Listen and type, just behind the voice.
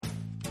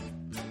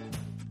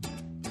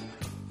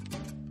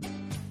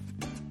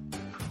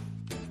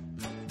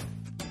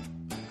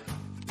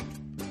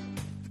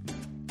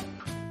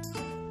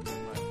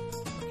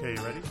Okay,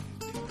 you ready?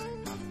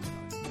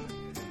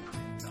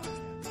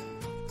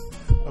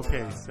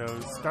 Okay, so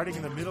starting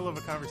in the middle of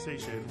a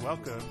conversation,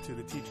 welcome to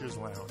the Teacher's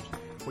Lounge,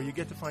 where you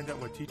get to find out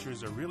what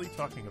teachers are really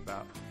talking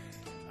about,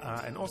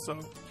 and also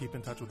keep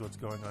in touch with what's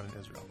going on in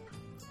Israel.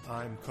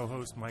 I'm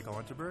co-host Michael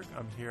Unterberg.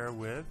 I'm here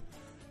with,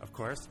 of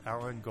course,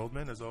 Alan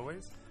Goldman, as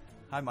always.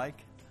 Hi,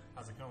 Mike.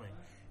 How's it going?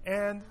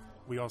 And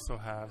we also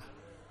have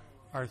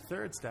our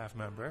third staff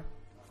member.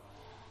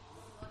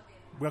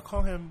 We'll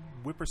call him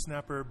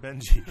Whippersnapper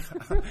Benji,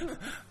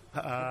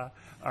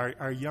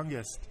 our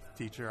youngest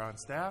teacher on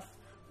staff,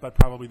 but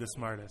probably the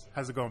smartest.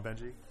 How's it going,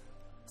 Benji?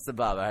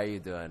 Sababa, how you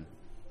doing?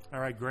 All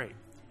right, great.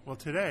 Well,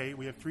 today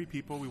we have three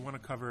people. We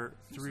want to cover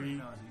three.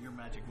 No, you're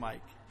Magic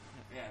Mike.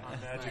 Yeah,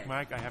 Magic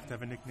Mike. I have to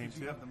have a nickname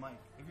You too. have the mic.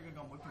 If you're going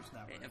to go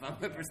Whippersnapper. If I'm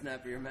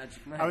Whippersnapper, you're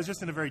Magic Mike. I was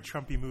just in a very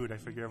Trumpy mood. I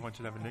figure everyone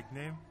should have a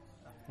nickname.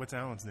 What's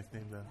Alan's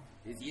nickname then?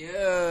 He's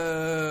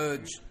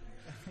huge.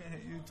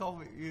 You told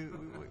me.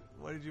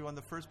 What did you on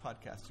the first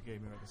podcast you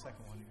gave me, or the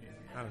second one you gave me?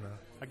 I don't know.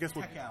 I guess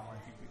we'll. Tech Al, I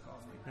think we called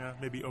me. Yeah,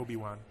 maybe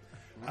Obi-Wan.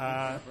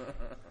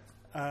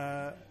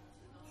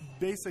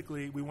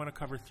 Basically, we want to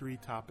cover three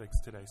topics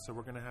today, so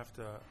we're going to have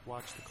to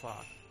watch the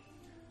clock.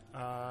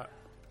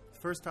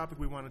 First topic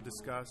we want to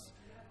discuss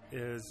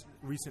is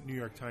recent New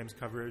York Times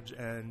coverage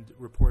and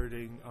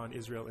reporting on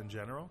Israel in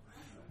general.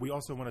 We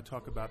also want to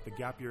talk about the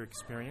gap year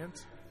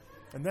experience.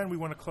 And then we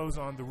want to close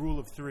on the rule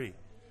of three.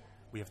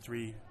 We have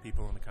three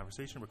people in the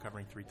conversation. We're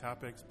covering three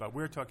topics, but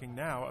we're talking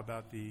now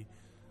about the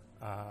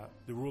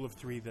rule of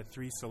three, that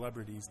three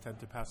celebrities tend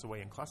to pass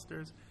away in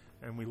clusters,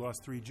 and we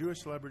lost three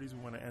Jewish celebrities.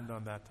 We want to end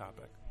on that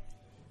topic.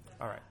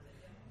 All right.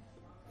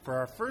 For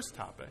our first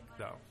topic,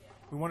 though,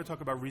 we want to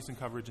talk about recent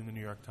coverage in the New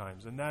York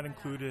Times, and that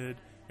included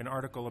an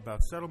article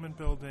about settlement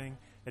building,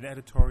 an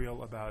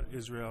editorial about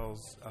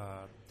Israel's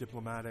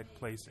diplomatic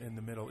place in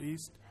the Middle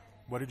East.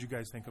 What did you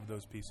guys think of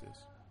those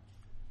pieces?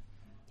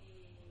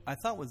 I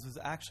thought was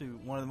actually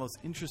one of the most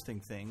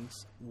interesting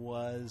things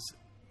was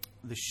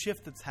the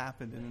shift that's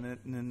happened in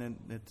the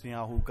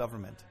Netanyahu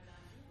government,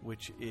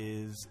 which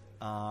is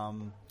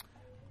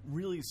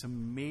really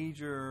some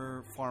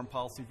major foreign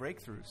policy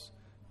breakthroughs,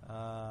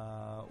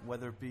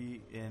 whether it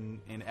be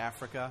in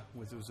Africa,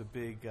 where there was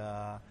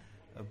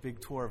a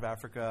big tour of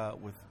Africa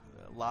with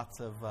lots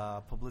of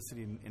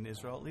publicity in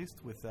Israel, at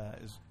least, with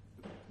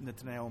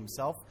Netanyahu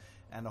himself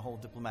and the whole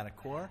diplomatic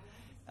corps.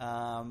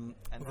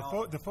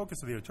 The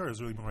focus of the editorial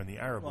is really more in the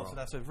Arab world. So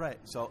that's right.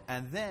 So,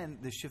 and then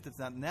the shift that's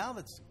now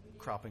that's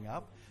cropping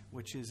up,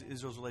 which is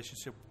Israel's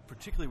relationship,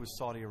 particularly with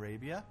Saudi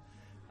Arabia,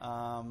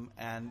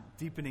 and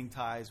deepening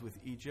ties with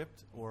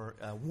Egypt, or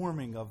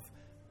warming of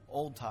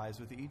old ties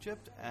with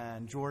Egypt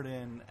and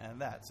Jordan, and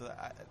that. So,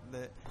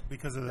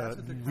 because of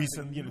the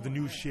recent, the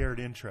new shared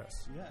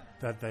interests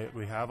that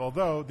we have.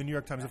 Although the New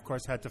York Times, of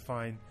course, had to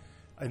find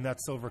in that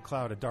silver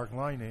cloud a dark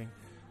lining.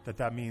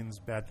 That means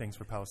bad things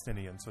for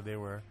Palestinians. So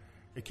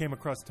it came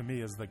across to me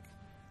as like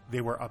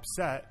they were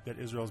upset that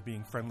Israel's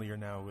being friendlier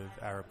now with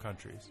Arab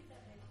countries.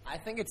 I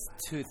think it's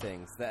two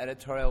things. The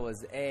editorial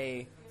was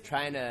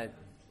trying to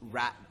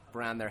wrap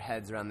around their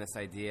heads around this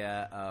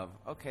idea of,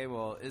 okay,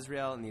 well,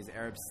 Israel and these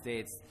Arab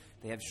states,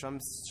 they have some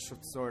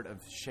sort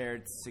of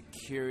shared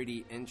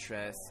security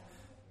interests,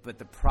 but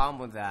the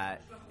problem with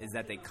that is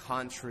that they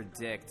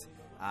contradict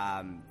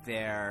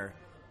their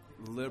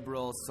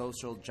liberal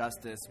social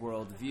justice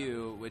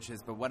worldview, which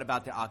is, but what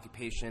about the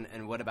occupation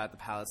and what about the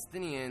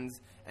Palestinians,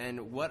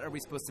 and what are we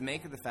supposed to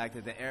make of the fact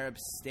that the Arab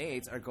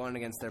states are going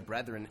against their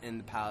brethren in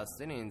the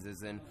Palestinians,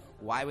 as in,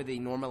 why would they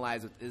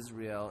normalize with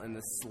Israel in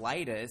the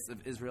slightest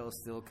if Israel is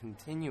still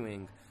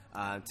continuing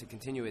to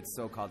continue its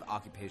so-called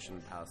occupation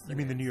of Palestine? You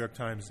mean the New York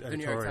Times editorial? The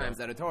New York Times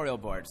editorial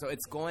board. So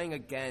it's going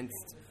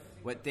against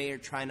what they are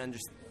trying to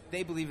understand.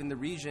 They believe in the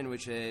region,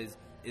 which is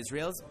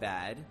Israel's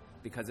bad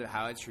because of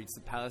how it treats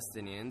the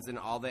Palestinians, and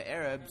all the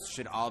Arabs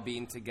should all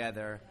be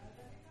together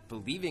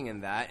believing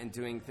in that and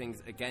doing things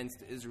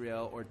against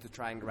Israel, or to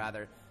try and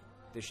rather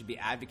they should be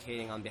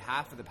advocating on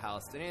behalf of the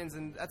Palestinians.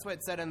 And that's what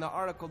it said in the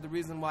article, the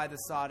reason why the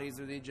Saudis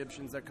or the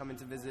Egyptians are coming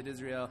to visit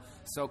Israel,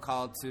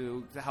 so-called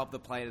to help the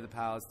plight of the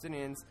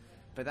Palestinians.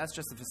 But that's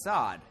just a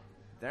facade.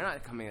 They're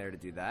not coming there to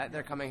do that.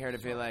 They're coming here to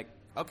be like,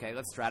 okay,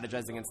 let's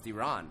strategize against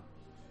Iran.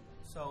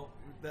 So,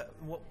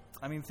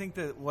 think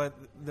that what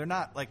they're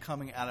not like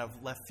coming out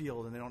of left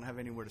field and they don't have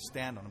anywhere to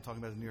stand on. I'm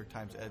talking about the New York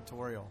Times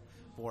editorial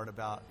board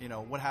about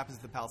what happens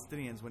to the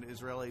Palestinians when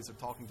Israelis are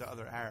talking to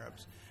other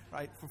Arabs,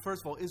 right?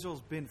 First of all,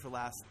 Israel's been for the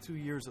last 2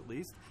 years at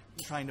least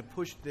trying to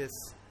push this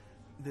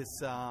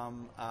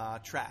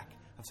track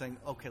of saying,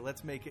 okay,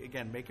 let's make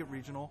it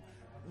regional.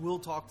 We'll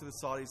talk to the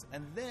Saudis,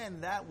 and then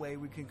that way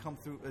we can come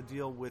through a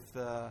deal with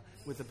the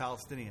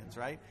Palestinians,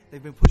 right?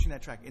 They've been pushing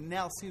that track. It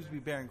now seems to be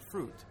bearing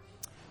fruit.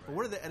 But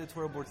what are the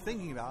editorial boards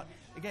thinking about?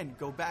 Again,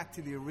 go back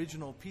to the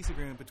original peace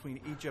agreement between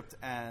Egypt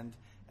and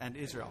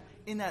Israel.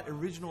 In that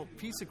original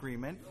peace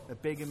agreement that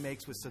Begin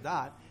makes with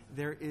Sadat,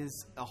 there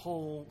is a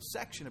whole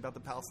section about the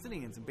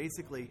Palestinians and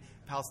basically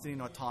Palestinian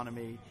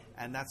autonomy,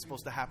 and that's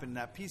supposed to happen in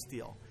that peace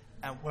deal.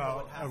 And Well,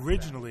 what happened to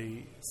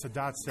originally,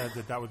 Sadat said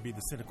that would be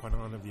the sine qua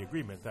non of the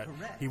agreement, that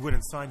Correct. he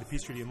wouldn't sign the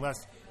peace treaty unless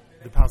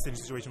the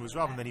Palestinian situation was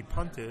resolved, and then he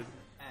punted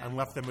and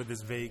left them with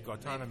this vague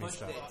autonomy pushed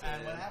stuff. it.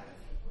 And what happened?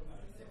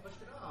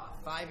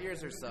 5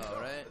 years or so,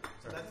 right?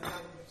 So that's exactly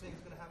what you're saying is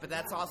going to happen. But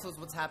that's also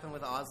what's happened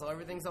with Oslo.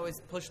 Everything's always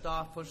pushed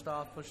off, pushed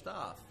off, pushed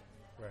off.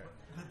 Right.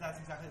 But that's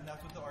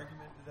what the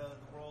argument the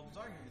world is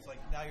arguing. It's like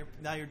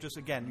now you're just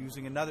again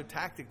using another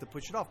tactic to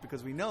push it off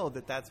because we know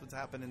that that's what's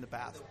happened in the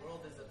past. The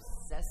world is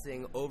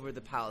obsessing over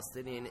the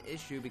Palestinian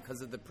issue because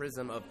of the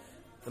prism of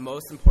the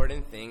most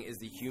important thing is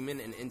the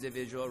human and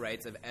individual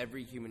rights of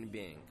every human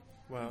being.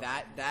 Well-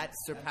 That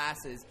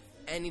surpasses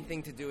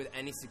anything to do with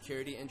any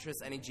security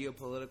interests, any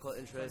geopolitical So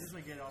interests. just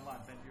to get it online,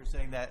 Ben, you're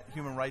saying that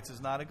human rights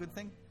is not a good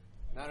thing?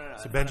 No. So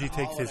that's Benji not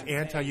takes all his what I'm saying.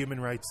 anti-human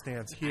rights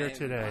stance here I am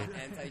today not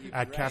anti-human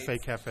at Cafe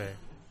rights. Cafe.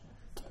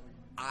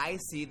 I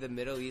see the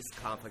Middle East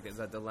conflict as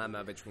a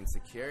dilemma between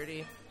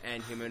security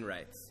and human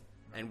rights.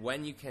 And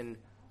when you can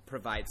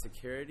provide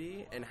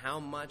security and how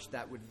much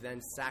that would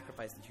then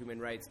sacrifice the human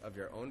rights of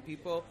your own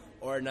people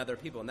or another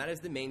people. And that is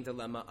the main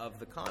dilemma of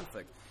the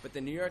conflict. But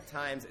the New York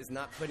Times is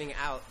not putting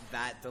out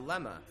that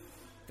dilemma.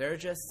 They're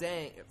just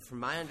saying, from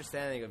my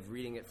understanding of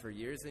reading it for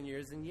years and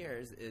years and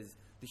years, is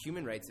the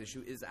human rights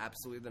issue is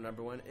absolutely the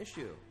number one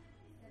issue.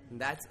 And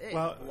that's it.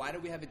 Well, why do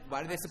we have it?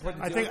 Why do they support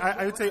the I deal? think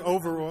I would say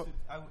overall.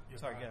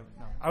 Sorry, yeah,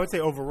 no. I would say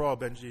overall,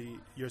 Benji,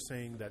 you're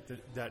saying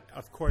that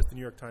of course the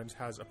New York Times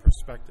has a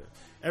perspective.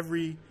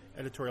 Every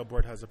editorial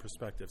board has a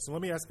perspective. So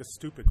let me ask a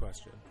stupid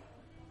question.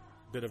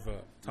 Bit of a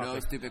No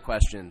topic. stupid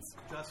questions.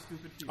 Just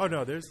stupid people. Oh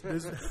no,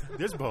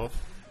 there's both.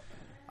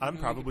 I'm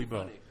probably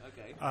both.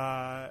 Okay.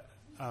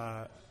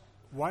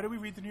 Why do we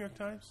read the New York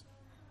Times?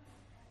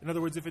 In other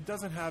words, if it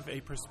doesn't have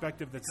a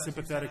perspective that's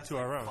sympathetic to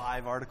our own.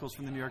 5 articles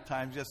from the New York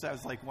Times yesterday. I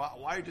was like, why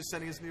are you just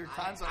sending us New York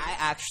Times? I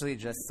actually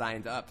just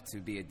signed up to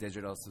be a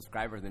digital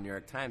subscriber of the New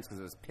York Times because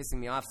it was pissing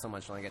me off so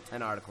much to only get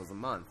 10 articles a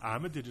month.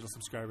 I'm a digital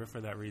subscriber for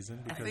that reason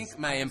I because think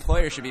my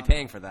employer should be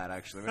paying for that,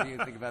 actually. What do you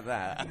think about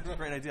that? It's a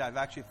great idea. I've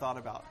actually thought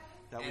about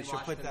that. We And should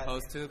put Washington that.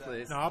 Post, too,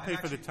 please. no, I'll pay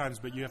for the Times,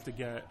 but you have to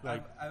get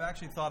like I've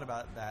actually thought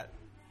about that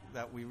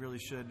we really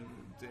should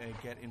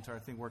get into our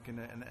thing, working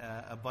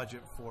a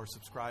budget for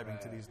subscribing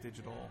to these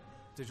digital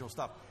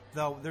stuff.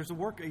 Though there's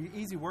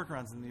easy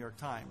workarounds in the New York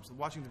Times. The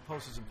Washington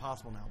Post is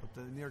impossible now, but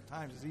the New York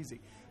Times is easy.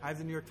 I have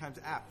the New York Times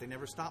app. They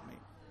never stop me.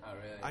 Oh,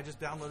 really? I just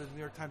downloaded the New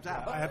York Times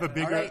app. I have a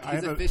bigger. All right, I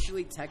he's have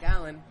officially Tech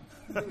Allen.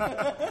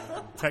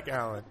 Tech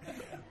Allen.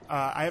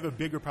 I have a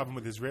bigger problem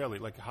with Israeli,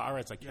 like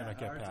Haaretz. I cannot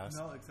get past.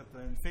 No, except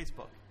in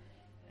Facebook.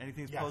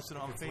 Anything's Yes, posted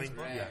if on it's Facebook. linked,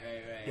 Right.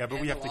 Yeah, but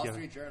and we the have to Wall get it.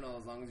 Street Journal,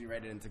 as long as you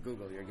write it into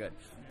Google, you're good.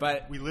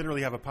 But We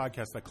literally have a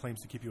podcast that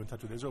claims to keep you in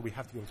touch with Israel. We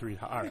have to be able to read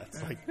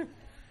Haaretz. Like,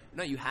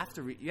 no, you have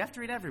to read. You have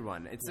to read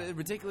everyone. It's a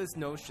ridiculous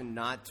notion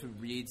not to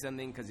read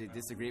something because you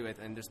disagree with.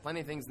 And there's plenty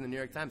of things in the New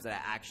York Times that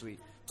I actually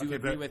do Okay,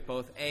 agree but with,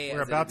 both A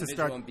we're as about an to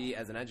individual start- and B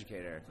as an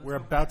educator. we're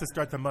about to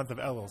start the month of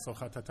Elul, so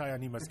Chatatai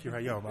ani maskir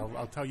hayom.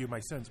 I'll tell you my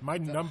sins. My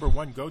number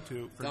one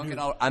go-to for Don't news.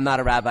 get all. I'm not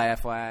a rabbi,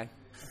 FYI.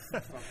 Just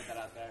wanna put that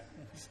out there.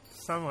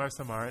 Some are,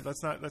 some aren't.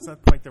 Let's not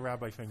point the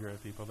rabbi finger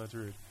at people. That's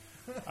rude.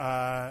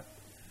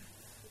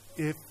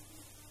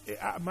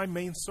 My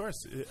main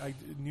source,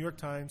 New York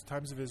Times,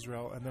 Times of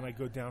Israel, and then I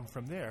go down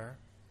from there.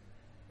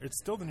 It's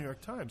still the New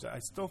York Times. I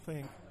still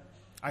think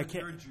I You're a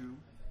can't. Jew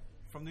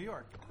from New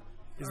York.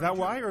 Is that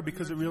why, or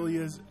because it really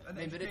is? I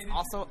mean, but it's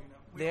also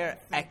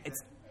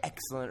it's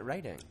excellent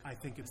writing. I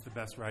think it's the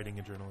best writing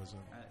in journalism.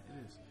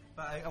 It is.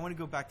 But I want to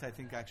go back to, I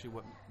think, actually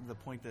what the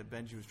point that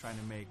Benji was trying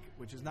to make,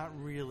 which is not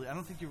really, I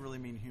don't think you really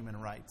mean human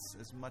rights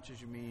as much as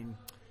you mean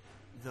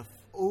the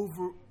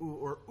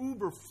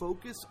uber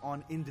focus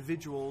on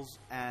individuals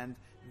and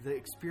the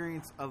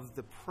experience of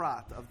the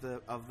prat, of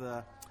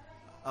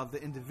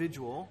the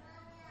individual,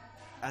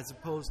 as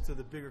opposed to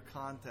the bigger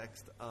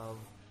context of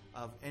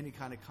any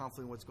kind of conflict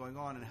and what's going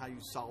on and how you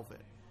solve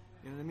it.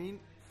 You know what I mean?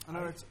 In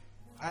other words,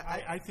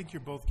 I think you're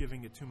both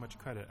giving it too much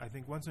credit. I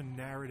think once a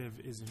narrative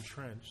is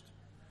entrenched,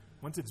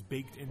 once it's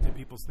baked into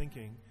people's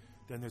thinking,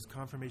 then there's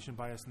confirmation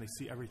bias and they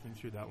see everything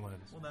through that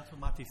lens. well, that's what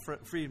Mati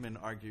Friedman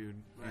argued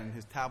in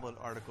his tablet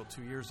article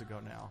 2 years ago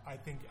now. I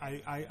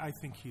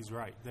think he's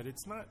right, that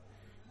it's not,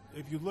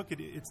 if you look at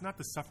it, it's not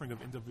the suffering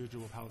of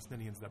individual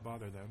Palestinians that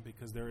bother them,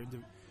 because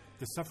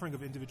the suffering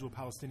of individual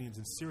Palestinians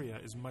in Syria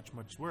is much,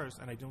 much worse,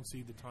 and I don't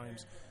see the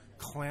Times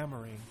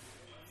clamoring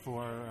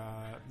for,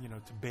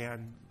 to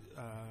ban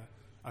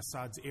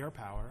Assad's air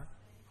power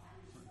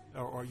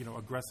or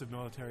aggressive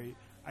military.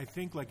 I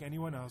think, like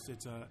anyone else,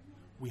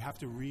 we have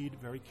to read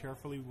very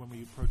carefully when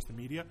we approach the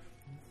media.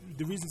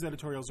 The reasons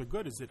editorials are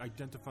good is it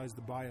identifies the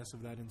bias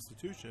of that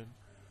institution,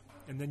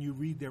 and then you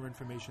read their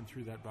information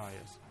through that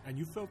bias, and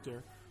you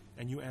filter,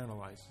 and you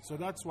analyze. So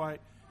that's why,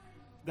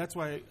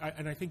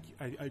 I think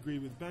I agree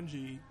with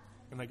Benji,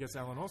 and I guess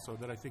Alan also,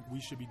 that I think we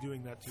should be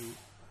doing that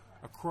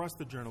across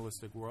the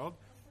journalistic world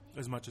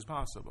as much as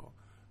possible.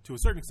 To a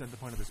certain extent, the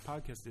point of this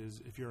podcast is,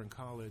 if you're in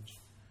college,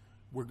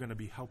 we're going to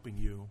be helping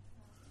you,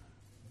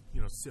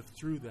 sift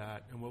through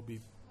that, and we'll be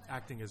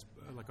acting as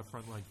like a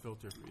frontline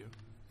filter for you.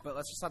 But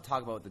let's just not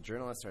talk about what the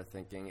journalists are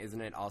thinking.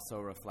 Isn't it also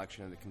a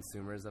reflection of the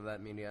consumers of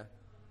that media?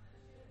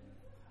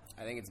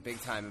 I think it's big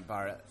time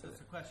about. So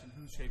it's a question: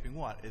 who's shaping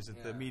what? Is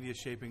it the media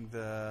shaping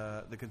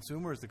the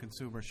consumer? Or is the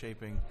consumer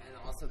shaping?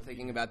 And also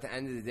thinking about the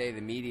end of the day,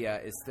 the media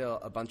is still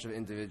a bunch of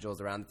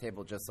individuals around the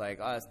table, just like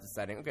us,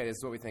 deciding, okay, this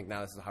is what we think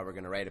now. This is how we're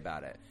going to write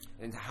about it.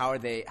 And how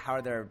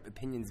are their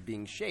opinions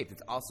being shaped?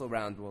 It's also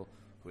around who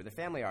their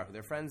family are, who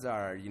their friends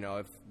are.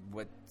 If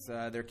what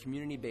their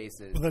community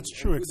base is. Well, that's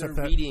true, who except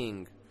they're that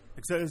reading.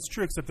 It's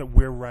true, except that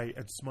we're right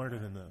and smarter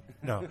than them.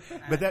 No,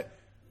 but that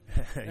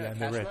and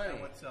they're rich.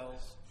 What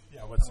sells?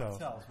 Yeah, what sells?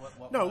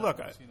 What No, look,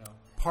 matters,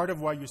 part of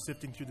why you're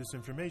sifting through this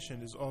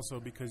information is also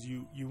because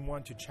you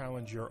want to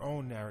challenge your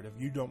own narrative.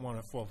 You don't want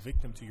to fall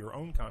victim to your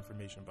own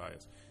confirmation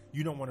bias.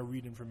 You don't want to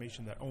read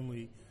information that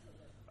only,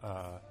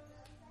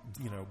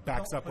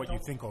 backs up what you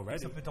think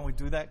already. But don't we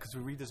do that? Because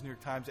we read this New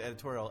York Times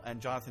editorial,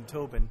 and Jonathan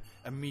Tobin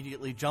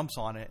immediately jumps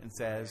on it and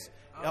says,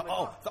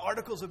 the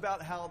article's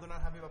about how they're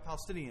not happy about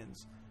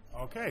Palestinians.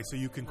 Okay, so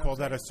you can call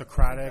that a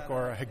Socratic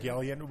or a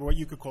Hegelian, or what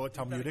you could call it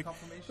Talmudic.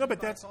 No, but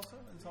that's also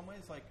in some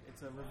ways like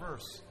it's a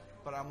reverse.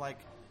 But I'm like,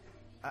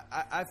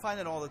 I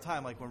find it all the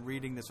time. Like when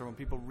reading this or when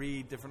people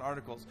read different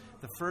articles,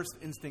 the first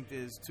instinct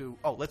is to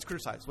let's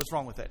criticize. What's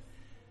wrong with it?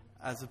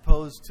 As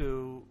opposed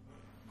to,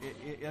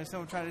 you understand what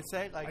I'm trying to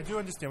say? Like I do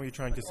understand what you're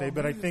trying to say,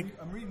 but I think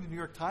I'm reading the New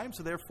York Times,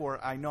 so therefore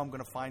I know I'm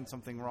going to find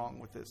something wrong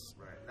with this.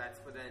 Right.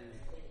 But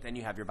then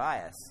you have your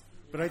bias.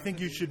 But I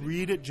think you should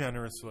read it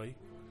generously.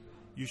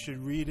 You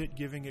should read it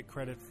giving it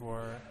credit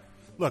for...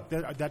 Look,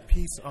 that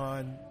piece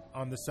on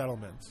the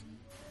settlements,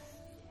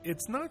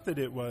 it's not that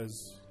it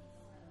was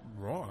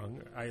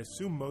wrong. I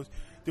assume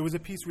there was a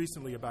piece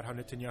recently about how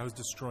Netanyahu's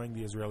destroying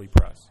the Israeli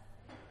press.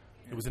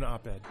 It was an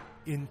op-ed.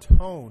 In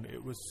tone,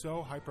 it was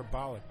so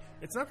hyperbolic.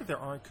 It's not that there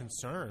aren't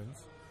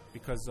concerns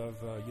because of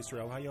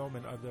Yisrael Hayom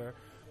and other...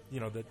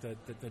 that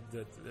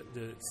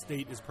the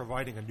state is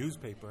providing a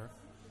newspaper.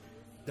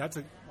 That's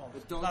a...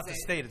 It's not the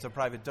state, it's a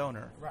private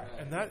donor. Right.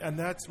 And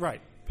that's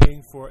right.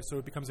 Paying for it, so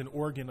it becomes an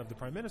organ of the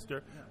prime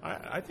minister.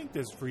 I think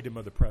there's freedom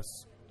of the press.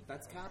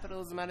 That's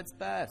capitalism at its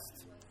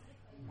best.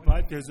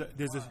 But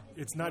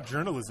it's not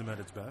journalism at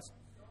its best.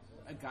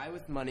 A guy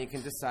with money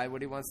can decide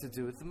what he wants to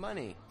do with the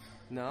money.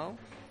 No?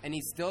 And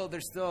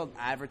there's still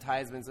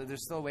advertisements,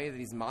 there's still a way that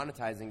he's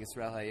monetizing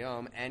Yisrael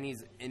Hayom, and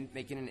he's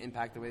making an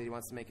impact the way that he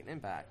wants to make an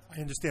impact.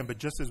 I understand, but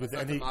just as with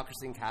any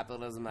democracy and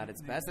capitalism at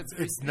its best,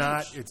 it's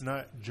not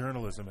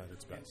journalism at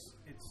its best.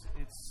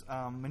 It's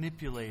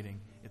manipulating.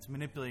 It's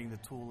manipulating the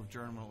tool of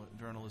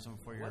journalism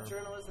for your. What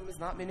journalism is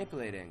not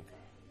manipulating?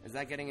 Is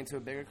that getting into a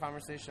bigger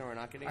conversation, or we're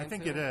not getting? I into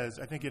think it is.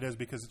 I think it is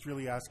because it's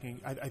really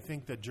asking. I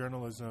think that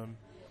journalism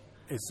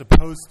is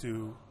supposed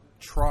to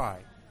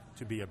try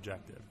to be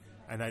objective.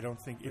 And I don't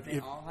think they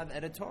all have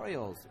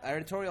editorial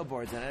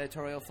boards, and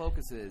editorial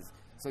focuses.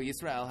 So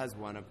Yisrael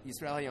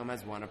Hayom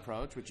has one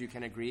approach, which you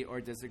can agree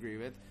or disagree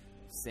with,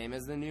 same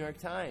as the New York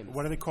Times.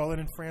 What do they call it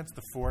in France?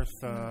 The fourth.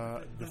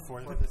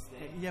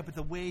 Yeah, but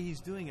the way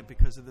he's doing it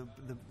because of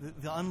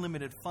the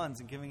unlimited funds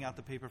and giving out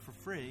the paper for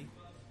free.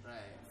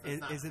 Right.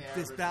 Is it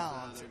this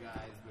balance?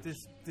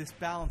 This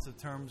balance in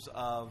terms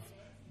of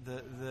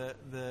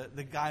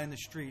the guy in the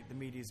street the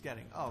media is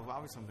getting. Oh,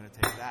 obviously I'm going to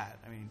take that.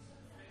 I mean.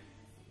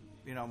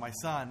 My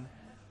son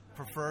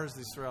prefers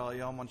the Yisrael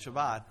Hayom on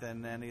Shabbat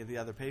than any of the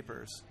other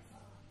papers.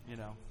 But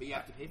you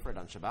have to pay for it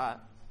on Shabbat.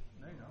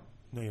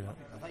 No, you don't.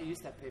 I thought you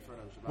used to pay for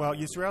it on Shabbat. Well,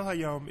 Yisrael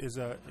Hayom is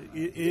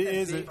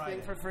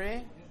thing for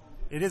free.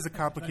 It is a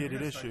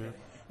complicated issue,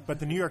 but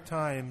the New York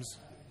Times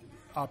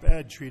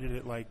op-ed treated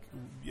it like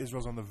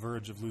Israel's on the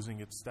verge of losing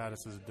its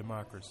status as a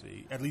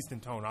democracy, at least in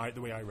tone.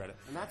 The way I read it,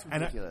 and that's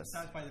ridiculous.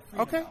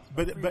 Okay,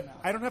 but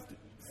I don't have to.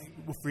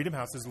 Well, Freedom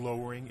House is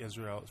lowering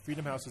Israel.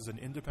 Freedom House is an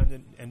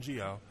independent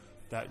NGO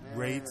that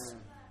rates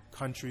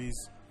countries,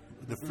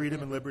 the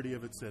freedom and liberty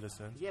of its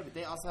citizens. Yeah, but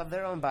they also have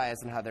their own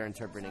bias in how they're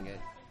interpreting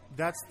it.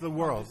 That's the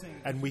world,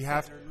 and we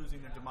have. They're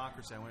losing their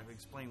democracy. I want to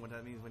explain what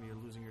that means when you're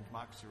losing your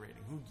democracy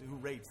rating. Who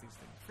rates these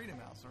things? Freedom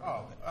House.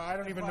 I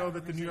don't even know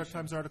that the New York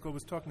Times article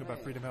was talking about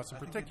Freedom House in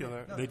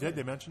particular. They did.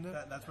 They mentioned it.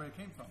 That's where it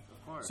came from.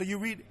 Of course. So you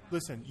read.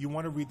 Listen, you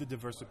want to read the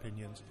diverse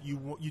opinions.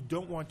 You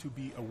don't want to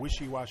be a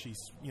wishy-washy,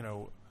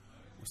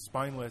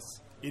 spineless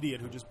idiot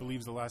who just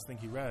believes the last thing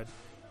he read,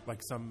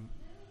 like some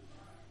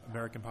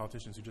American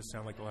politicians who just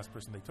sound like the last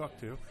person they talk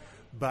to.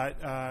 But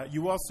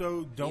you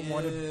also don't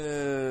want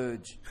to.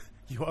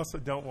 You also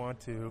don't want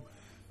to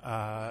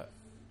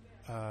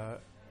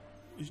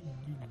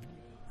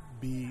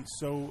be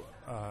so.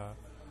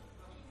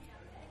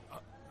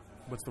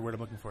 What's the word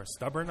I'm looking for?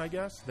 Stubborn, I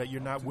guess, that you're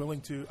not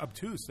willing to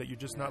obtuse, that you're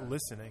just not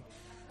listening.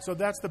 So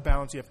that's the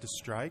balance you have to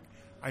strike.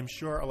 I'm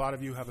sure a lot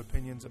of you have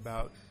opinions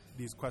about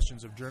these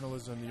questions of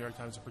journalism, the New York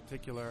Times in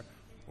particular,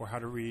 or how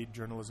to read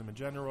journalism in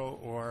general,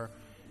 or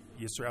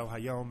Yisrael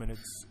Hayom and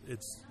its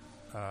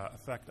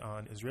effect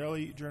on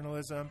Israeli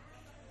journalism.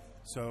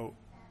 So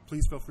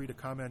please feel free to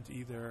comment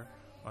either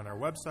on our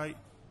website,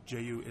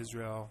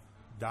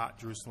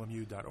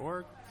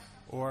 juisrael.jerusalemu.org,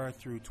 or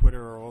through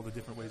Twitter or all the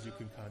different ways you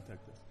can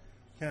contact us.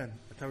 Ken,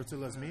 אתה רוצה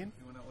להזמין?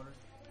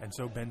 And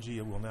so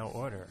Benji will now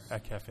order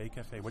at Cafe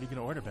Cafe. What are you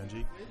going to order,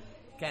 Benji?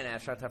 Can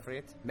Ashra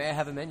Tafrit? May I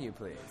have a menu,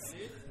 please?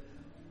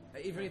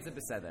 Ivrit is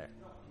beseder.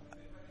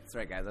 That's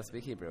right, guys. I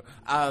speak Hebrew.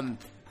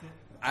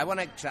 I want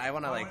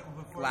to like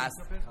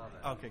last.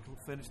 Okay, can we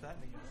finish that?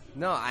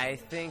 No, I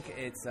think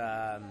it's.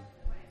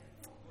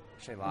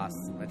 Actually,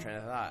 lost my train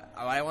of thought.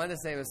 What I wanted to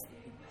say was,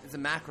 it's a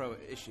macro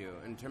issue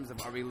in terms of,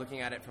 are we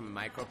looking at it from a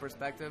micro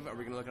perspective? Are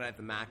we going to look at it at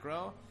the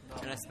macro?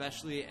 And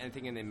especially, I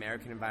think in the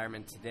American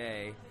environment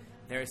today,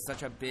 there is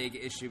such a big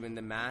issue in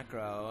the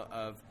macro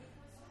of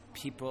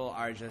people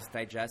are just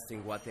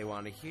digesting what they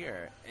want to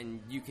hear.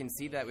 And you can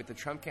see that with the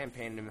Trump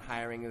campaign and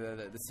hiring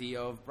the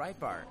CEO of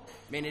Breitbart.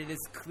 I mean, it is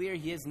clear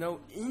he has no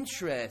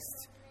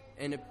interest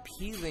in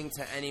appealing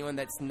to anyone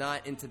that's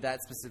not into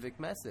that specific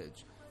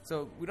message.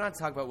 So we don't have to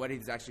talk about what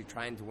he's actually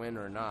trying to win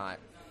or not.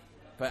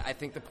 But I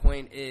think the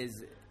point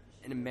is,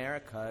 in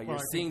America, you're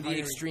seeing the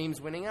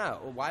extremes winning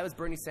out. Well, why was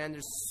Bernie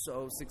Sanders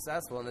so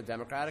successful in the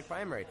Democratic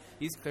primary?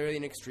 He's clearly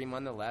an extreme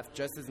on the left,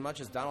 just as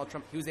much as Donald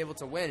Trump. He was able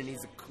to win, and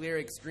he's a clear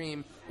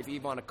extreme, if you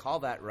want to call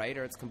that right,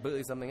 or it's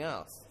completely something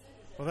else.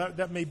 Well,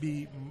 that may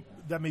be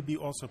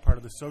also part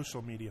of the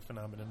social media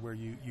phenomenon, where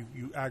you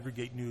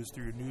aggregate news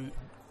through your news.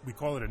 We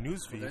call it a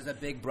news feed. There's a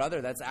big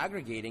brother that's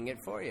aggregating it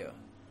for you.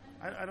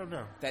 I don't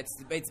know.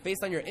 It's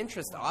based on your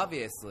interest,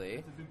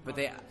 obviously, but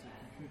they.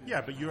 Yeah,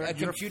 but you're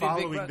computed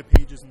following the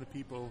pages and the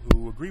people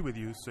who agree with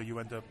you, so you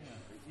end up.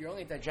 You're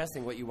only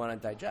digesting what you want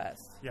to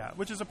digest. Yeah,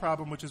 which is a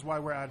problem. Which is why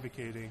we're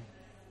advocating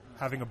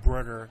having a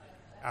broader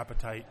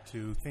appetite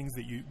to things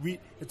that you read.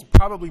 It's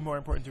probably more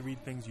important to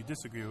read things you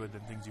disagree with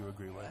than things you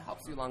agree with. It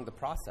helps you along the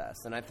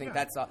process, and I think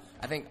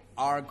I think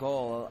our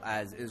goal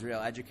as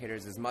Israel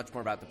educators is much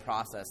more about the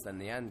process than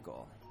the end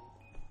goal.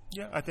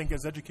 Yeah, I think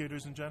as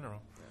educators in general.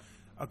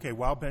 Okay,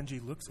 while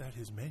Benji looks at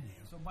his menu.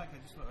 So, Mike, I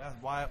just want to ask,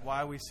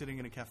 why are we sitting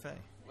in a cafe?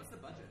 What's the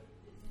budget?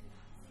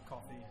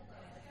 Coffee.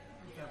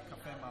 You can have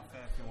cafe mafe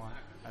if you want,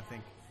 I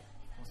think.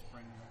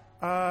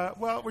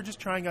 Well, we're just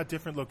trying out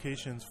different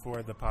locations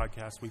for the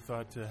podcast. We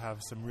thought to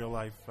have some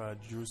real-life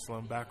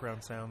Jerusalem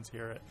background sounds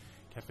here at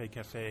Cafe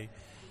Cafe.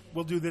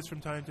 We'll do this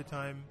from time to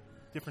time,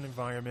 different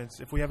environments.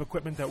 If we have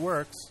equipment that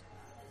works,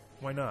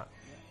 why not?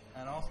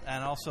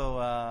 And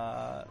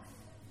also,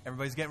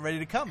 everybody's getting ready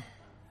to come.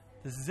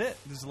 This is it.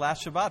 This is the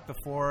last Shabbat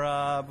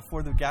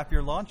before the gap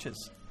year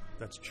launches.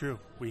 That's true.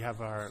 We have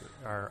our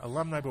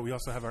alumni, but we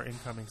also have our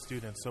incoming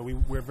students. So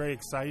we're very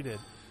excited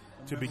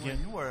to begin.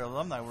 You were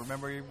alumni.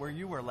 Remember where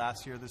you were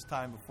last year this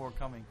time before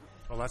coming.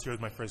 Well, last year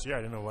was my first year. I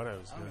didn't know what I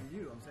was doing.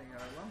 I'm saying you're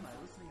alumni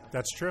listening.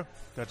 That's true.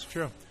 That's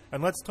true.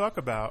 And let's talk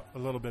a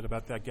little bit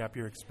about that gap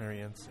year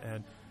experience.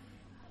 And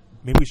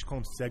maybe we should call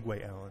him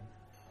Segway Alan.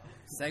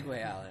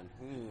 Segway Alan.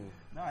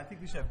 No, I think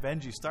we should have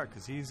Benji start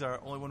because he's our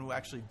only one who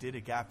actually did a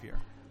gap year.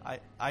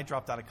 I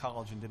dropped out of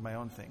college and did my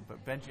own thing,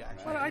 but Benji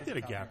actually. Well, I did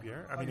a gap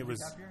year. I mean, it was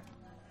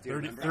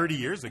 30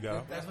 years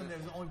ago. That's when the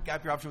only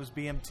gap year option was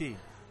BMT.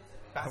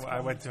 I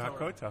went to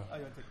Hakoto. Oh,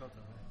 you went to Hakoto.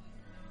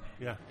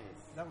 Yeah.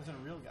 That wasn't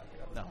a real gap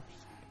year. No.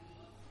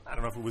 I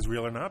don't know if it was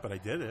real or not, but I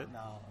did it. No,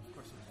 of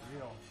course it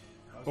was real.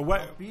 But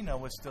what? Bino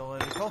was still in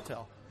the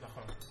hotel.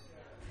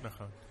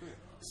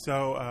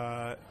 So,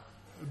 all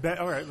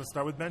right, let's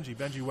start with Benji.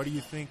 Benji, what do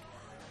you think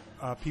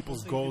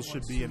people's goals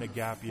should be in a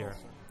gap year?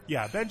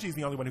 Yeah, Benji's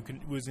the only one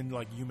who was in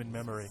like human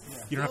memory. Yeah.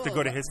 You don't have to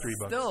go to history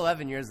books. Still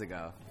 11 years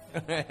ago.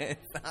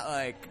 It's not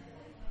like.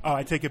 Oh,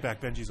 I take it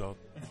back. Benji's old.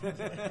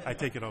 I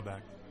take it all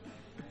back.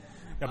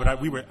 Yeah, but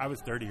I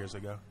was 30 years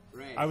ago.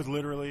 Right. I was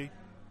literally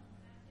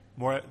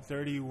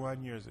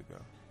 31 years ago.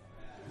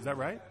 Is that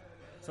right?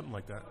 Something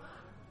like that.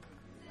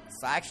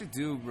 So I actually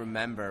do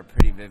remember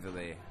pretty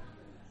vividly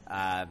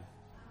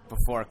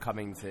before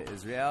coming to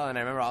Israel, and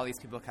I remember all these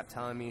people kept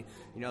telling me,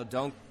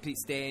 don't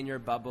stay in your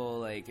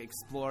bubble, like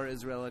explore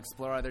Israel,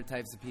 explore other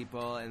types of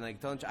people, and like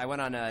don't. I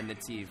went on a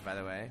Nativ, by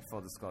the way, full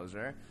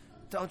disclosure.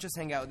 Don't just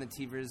hang out with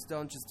Nativers.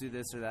 Don't just do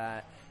this or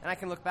that. And I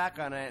can look back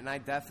on it, and I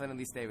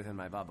definitely stay within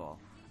my bubble.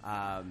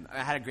 I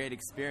had a great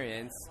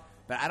experience,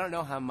 but I don't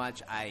know how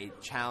much I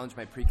challenged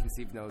my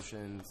preconceived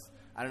notions.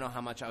 I don't know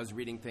how much I was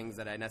reading things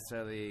that I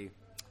necessarily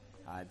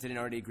didn't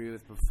already agree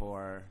with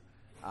before.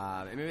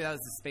 And maybe that was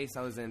the space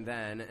I was in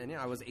then. And,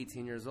 I was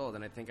 18 years old,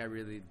 and I think I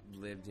really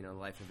lived, the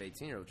life of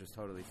 18-year-old, which was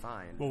totally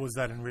fine. Well, was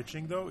that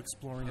enriching, though,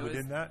 exploring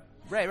within that?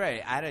 Right.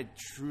 I had a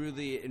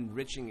truly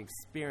enriching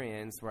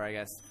experience where I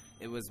guess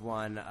it was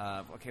one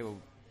of, okay,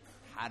 well,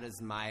 how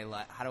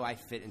do I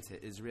fit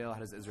into Israel? How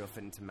does Israel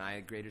fit into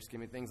my greater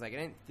scheme of things? Like, I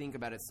didn't think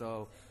about it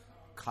so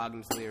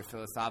cognitively or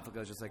philosophically.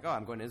 I was just like,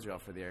 I'm going to Israel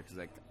for the year because,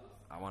 like,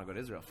 I want to go to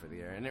Israel for the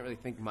year. I didn't really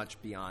think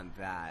much beyond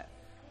that.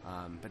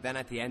 But then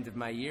at the end of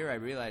my year, I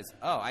realized,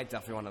 I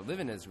definitely want to live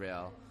in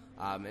Israel.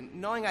 And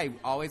knowing I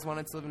always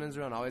wanted to live in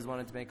Israel and always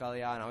wanted to make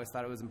Aliyah and always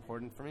thought it was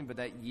important for me, but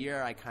that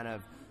year I kind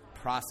of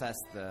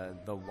processed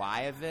the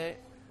why of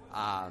it.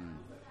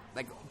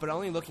 But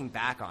only looking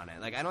back on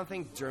it. Like, I don't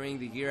think during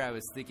the year I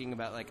was thinking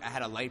about, like, I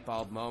had a light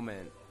bulb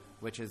moment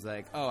which is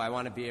like, oh, I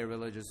want to be a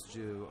religious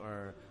Jew,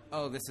 or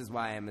oh, this is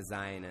why I'm a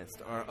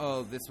Zionist, or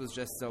oh, this was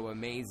just so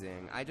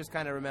amazing. I just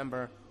kind of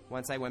remember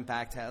once I went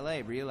back to LA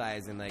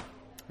realizing, like,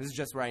 this is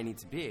just where I need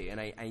to be. And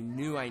I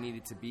knew I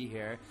needed to be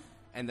here.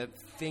 And the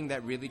thing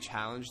that really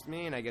challenged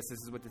me, and I guess this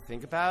is what to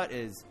think about,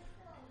 is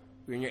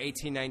when you're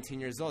 18, 19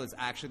 years old, it's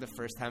actually the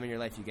first time in your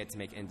life you get to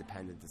make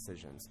independent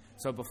decisions.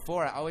 So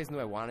before, I always knew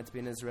I wanted to be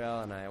in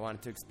Israel and I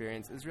wanted to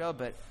experience Israel,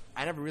 but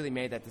I never really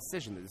made that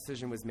decision. The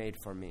decision was made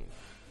for me.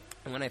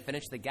 And when I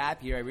finished the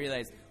gap year, I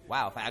realized,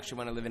 wow, if I actually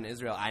want to live in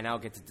Israel, I now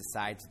get to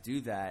decide to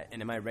do that,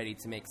 and am I ready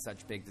to make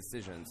such big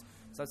decisions?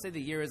 So I'd say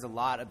the year is a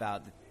lot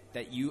about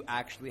that you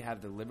actually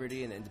have the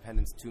liberty and the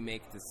independence to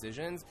make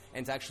decisions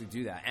and to actually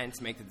do that and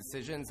to make the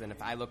decisions. And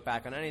if I look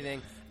back on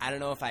anything, I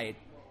don't know if I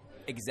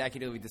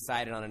executively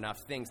decided on enough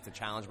things to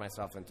challenge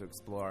myself and to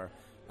explore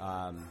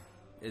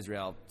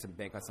Israel to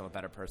make myself a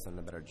better person and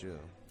a better Jew.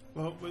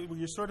 Well, what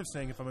you're sort of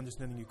saying, if I'm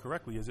understanding you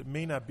correctly, is it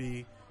may not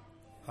be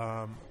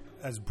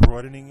as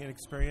broadening an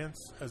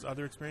experience as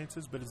other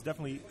experiences, but it's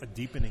definitely a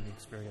deepening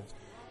experience.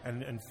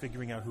 And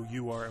figuring out who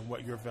you are and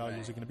what your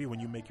values are going to be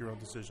when you make your own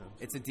decisions.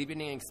 It's a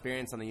deepening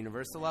experience on the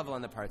universal level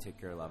and the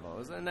particular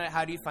level. And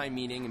how do you find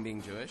meaning in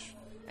being Jewish?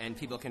 And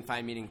people can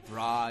find meaning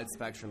broad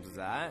spectrums of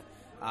that.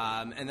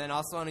 And then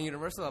also on a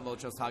universal level,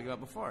 which I was talking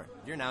about before.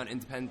 You're now an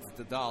independent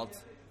adult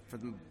for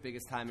the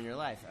biggest time in your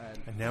life.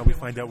 And now we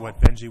find out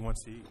what Benji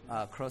wants to eat.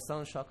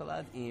 Croissant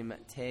chocolat im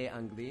thé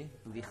anglais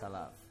bli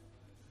chalav.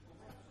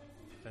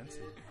 Fancy.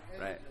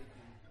 Right.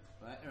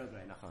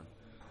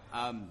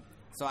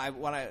 So I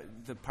want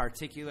the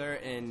particular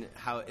in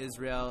how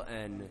Israel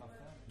and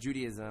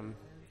Judaism.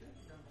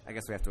 I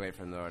guess we have to wait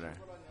for the order.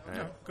 Right?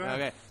 No, go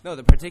ahead. Okay. No,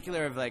 the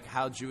particular of like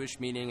how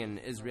Jewish meaning in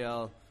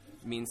Israel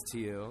means to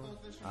you,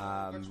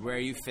 where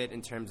you fit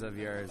in terms of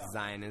your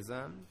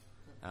Zionism,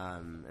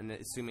 and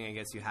assuming I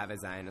guess you have a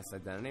Zionist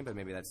identity, but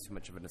maybe that's too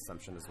much of an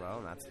assumption as well,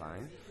 and that's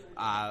fine.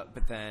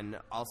 But then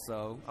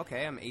also,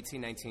 okay, I'm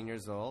 18, 19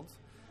 years old.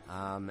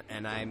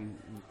 And I'm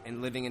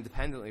living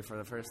independently for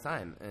the first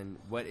time. And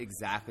what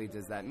exactly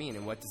does that mean?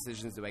 And what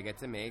decisions do I get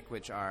to make,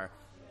 which are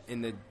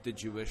in the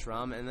Jewish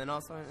realm, and then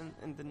also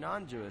in the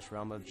non-Jewish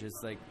realm of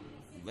just like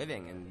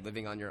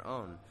living on your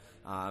own.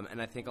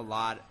 And I think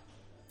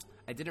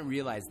I didn't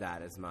realize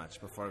that as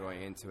much before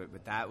going into it,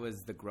 but that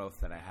was the growth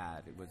that I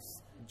had. It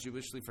was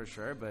Jewishly for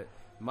sure, but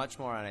much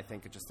more, and I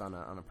think just on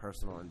a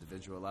personal,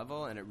 individual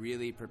level. And it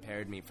really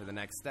prepared me for the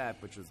next step,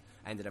 which was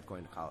I ended up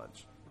going to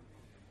college.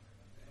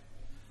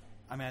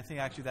 I mean, I think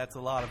actually that's a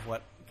lot of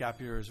what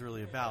Gap Year is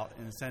really about,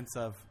 in the sense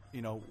of,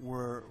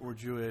 we're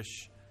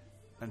Jewish,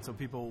 and so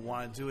people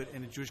want to do it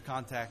in a Jewish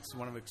context,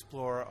 want to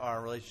explore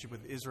our relationship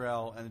with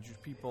Israel and the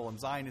Jewish people and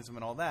Zionism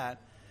and all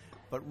that.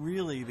 But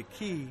really, the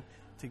key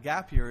to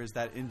Gap Year is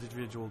that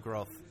individual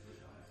growth,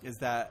 is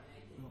that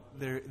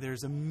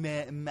there's a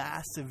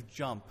massive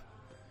jump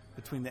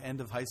between the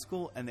end of high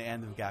school and the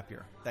end of Gap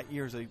Year. That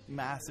year is a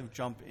massive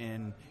jump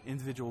in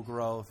individual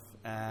growth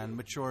and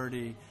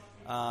maturity.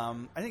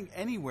 I think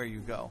anywhere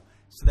you go.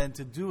 So then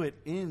to do it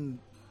in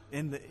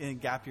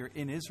Gap Year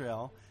in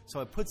Israel,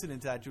 so it puts it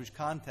into that Jewish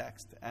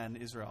context and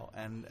Israel,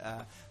 and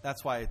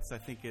that's why I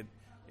think it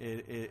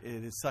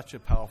is such a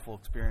powerful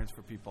experience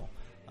for people.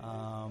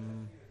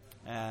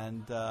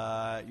 And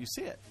you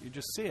see it. You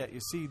just see it.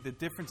 You see the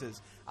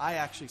differences. I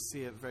actually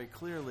see it very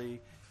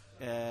clearly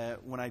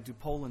when I do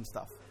Poland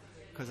stuff,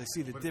 because I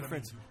see the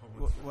difference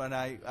when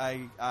I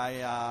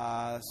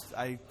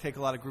take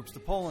a lot of groups to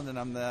Poland, and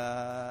I'm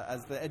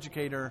as the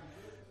educator,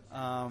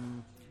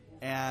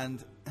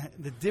 and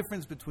the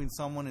difference between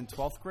someone in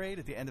 12th grade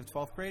at the end of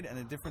 12th grade and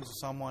the difference of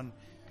someone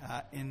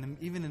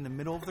even in the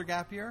middle of their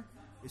gap year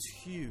is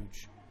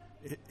huge.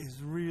 It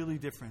is really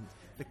different.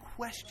 The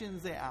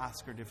questions they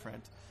ask are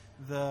different.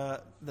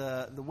 The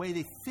way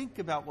they think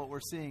about what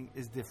we're seeing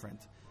is different.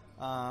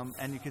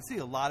 And you can see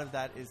a lot of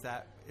that is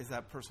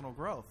that personal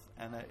growth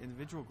and that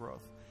individual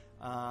growth.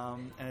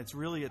 And it's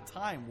really a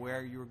time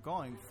where you're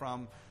going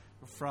from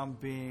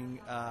being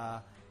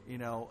a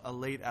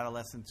late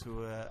adolescent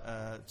to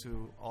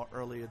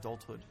early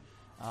adulthood.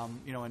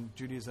 In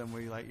Judaism,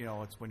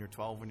 it's when you're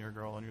 12, when you're a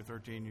girl, and you're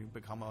 13, you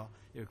become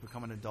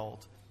an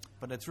adult.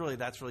 But that's really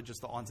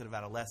just the onset of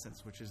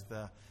adolescence, which is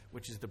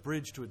the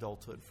bridge to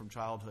adulthood from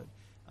childhood.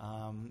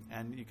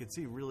 And you can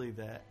see really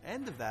the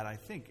end of that, I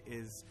think,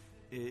 is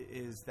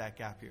that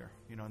gap year,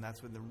 and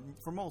that's when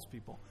for most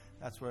people,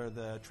 that's where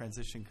the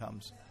transition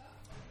comes.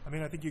 I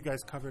mean, I think you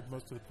guys covered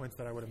most of the points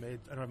that I would have made.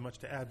 I don't have much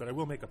to add, but I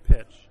will make a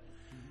pitch,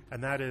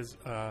 and that is,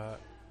 I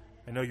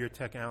know you're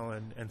Tech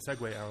Alan and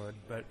Segway Alan,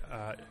 but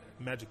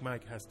Magic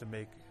Mike has to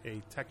make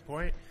a tech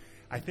point.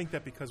 I think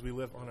that because we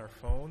live on our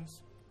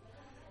phones,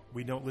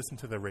 we don't listen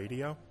to the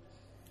radio,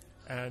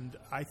 and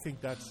I think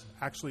that's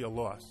actually a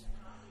loss,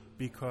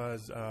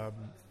 because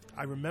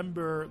I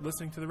remember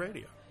listening to the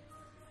radio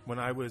when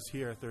I was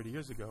here 30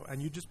 years ago,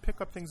 and you just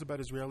pick up things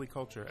about Israeli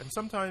culture. And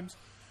sometimes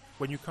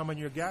when you come on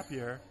your gap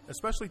year,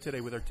 especially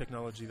today with our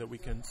technology that we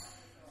can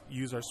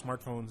use our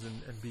smartphones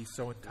and be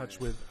so in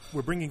touch with,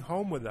 we're bringing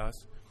home with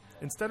us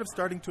instead of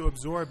starting to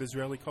absorb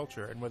Israeli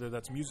culture, and whether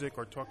that's music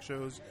or talk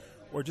shows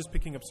or just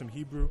picking up some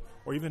Hebrew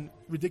or even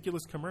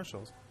ridiculous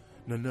commercials.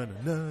 No, no, no,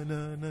 no,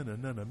 no, no, no,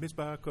 no, no.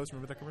 Mizbachos,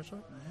 remember that commercial?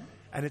 Mm-hmm.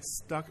 And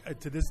it's stuck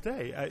to this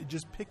day.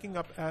 Just picking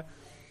up,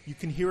 you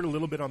can hear it a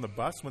little bit on the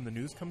bus when the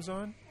news comes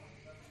on.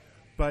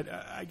 But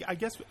I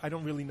guess I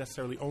don't really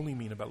necessarily only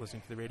mean about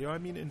listening to the radio. I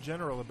mean in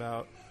general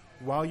about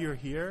while you're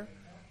here,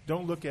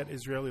 don't look at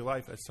Israeli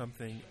life as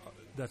something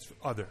that's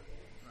other.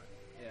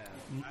 Yeah.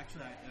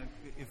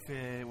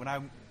 Actually,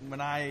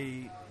 when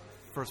I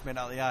first made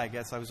Aliyah, I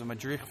guess I was a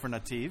madrich for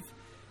Nativ.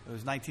 It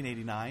was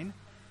 1989,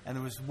 and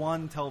there was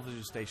one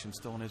television station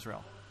still in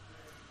Israel.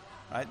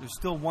 Right? There's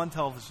still one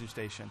television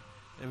station.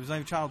 It was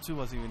only Channel 2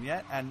 wasn't even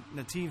yet, and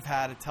Nativ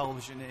had a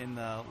television in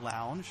the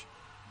lounge.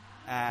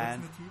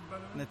 And What's Nativ, by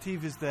the way?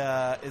 Nativ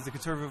is the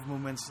conservative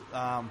movement's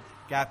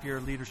gap year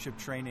leadership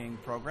training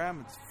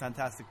program. It's a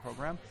fantastic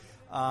program,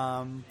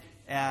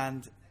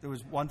 and there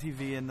was one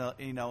TV in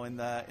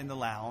the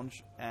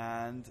lounge,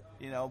 and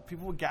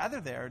people would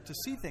gather there to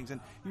see things. And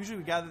usually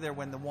we gather there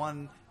when the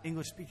one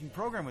English speaking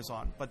program was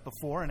on, but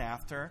before and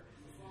after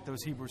there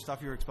was Hebrew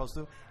stuff you were exposed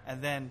to,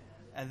 and then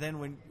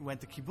when you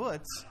went to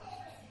kibbutz,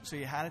 so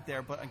you had it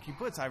there. But on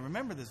kibbutz, I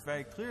remember this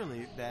very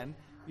clearly. Then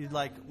you'd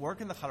work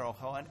in the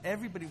Charocho, and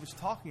everybody was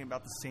talking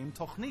about the same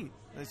Tochnit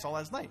they saw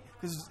last night.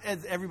 Because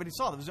as everybody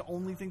saw, that was the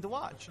only thing to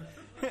watch.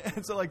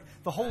 And so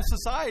the whole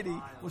society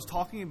was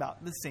talking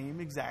about the same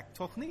exact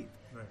Tochnit.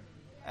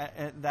 Right.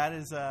 And that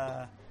is...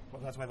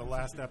 Well, that's why the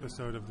last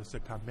episode of the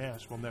sitcom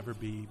MASH will never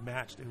be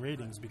matched in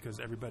ratings because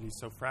everybody's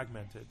so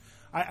fragmented.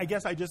 I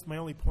guess my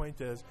only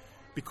point is,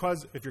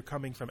 because if you're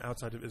coming from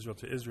outside of Israel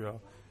to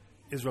Israel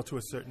to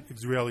a certain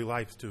Israeli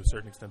life to a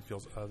certain extent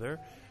feels other.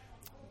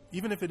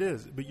 Even if it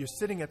is, but you're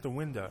sitting at the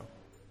window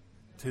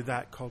to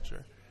that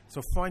culture.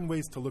 So find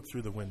ways to look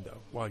through the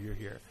window while you're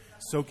here.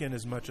 Soak in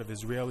as much of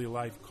Israeli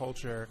life,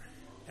 culture,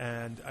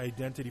 and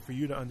identity for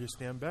you to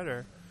understand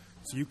better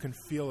so you can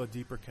feel a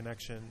deeper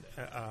connection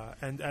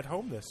and at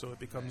homeness so it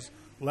becomes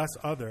less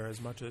other as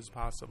much as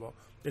possible.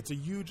 It's a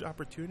huge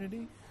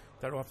opportunity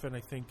that often I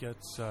think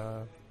gets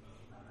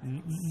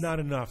not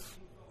enough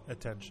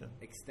attention.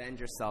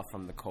 Extend yourself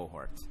from the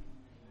cohort.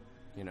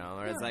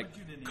 Or it's I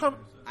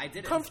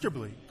did it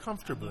comfortably,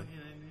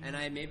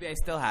 and maybe I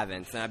still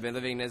haven't. And I've been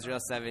living in Israel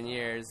 7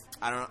 years.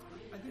 I don't,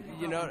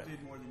 you did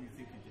more than you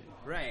think you did.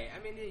 Right.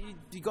 I mean,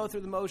 you go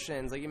through the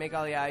motions. You make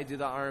Aliyah, you do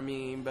the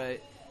army,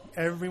 but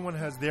everyone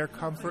has their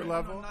comfort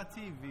level. Not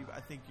TV, but I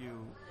think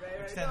you.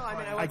 No,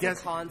 I went to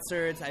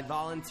concerts. I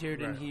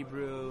volunteered in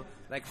Hebrew.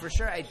 For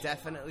sure, I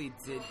definitely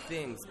did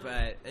things.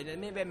 But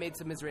maybe I made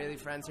some Israeli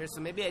friends here.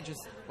 So maybe I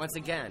just, once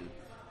again,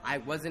 I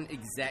wasn't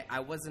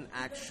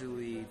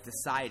actually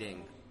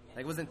deciding.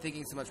 I wasn't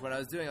thinking so much what I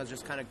was doing. I was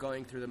just kind of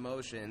going through the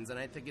motions. And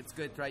I think it's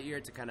good throughout year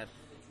to kind of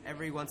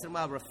every once in a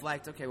while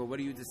reflect, okay, well, what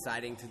are you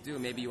deciding to do?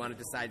 Maybe you want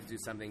to decide to do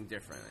something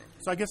differently.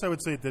 So I guess I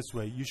would say it this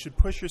way. You should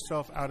push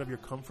yourself out of your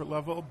comfort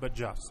level, but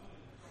just.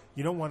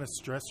 You don't want to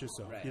stress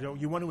yourself. Right.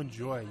 You want to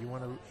enjoy.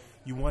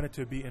 You want it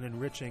to be an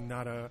enriching,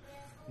 not a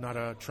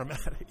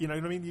traumatic. You know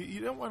what I mean?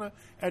 You don't want to.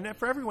 And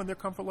for everyone, their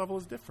comfort level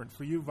is different.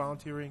 For you,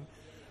 volunteering,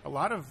 a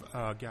lot of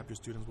gap year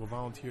students will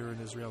volunteer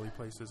in Israeli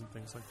places and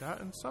things like that.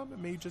 And some, it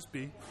may just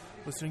be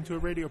listening to a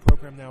radio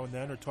program now and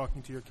then, or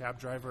talking to your cab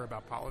driver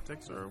about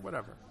politics or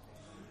whatever.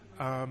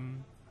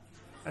 And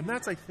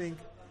that's, I think,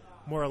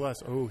 more or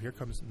less. Oh, here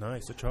comes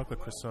a chocolate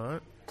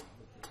croissant.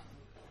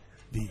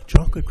 The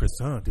chocolate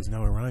croissant is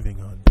now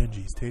arriving on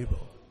Benji's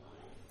table.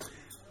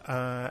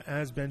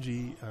 As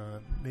Benji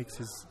makes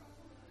his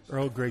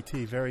Earl Grey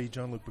tea, very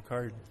Jean-Luc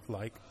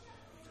Picard-like,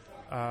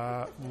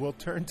 we'll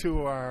turn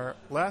to our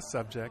last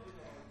subject.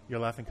 You're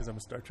laughing because I'm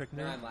a Star Trek nerd?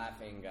 No, I'm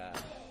laughing.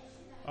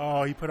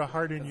 Oh, he put a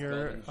heart in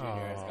your... It's got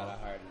a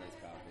heart in his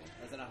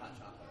coffee. Is it a hot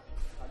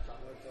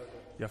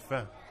chocolate?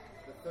 Yafa.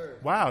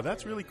 Wow,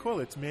 that's really cool.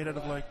 It's made out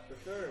of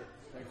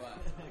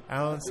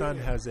Alan's son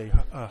has a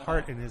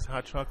heart in his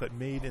hot chocolate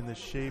made in the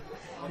shape.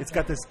 It's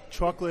got this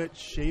chocolate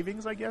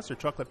shavings, I guess, or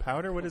chocolate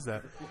powder. What is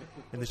that?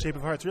 In the shape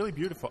of a heart. It's really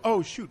beautiful.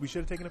 Oh, shoot. We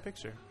should have taken a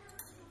picture.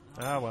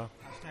 Ah, well.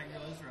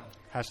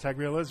 #RealIsrael.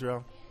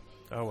 #RealIsrael.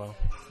 Oh, well.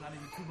 It's not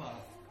even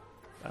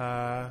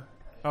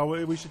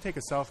Cuba. We should take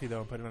a selfie,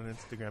 though, and put it on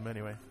Instagram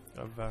anyway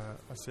of us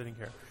sitting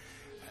here.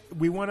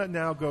 We want to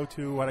now go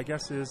to what I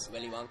guess is...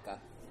 Willy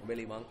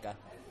Wonka.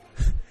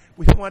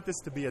 We don't want this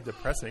to be a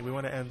depressing. We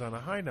want to end on a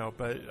high note,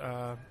 but... It is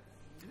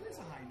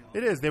a high note.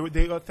 It is. They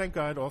thank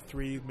God, all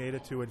three made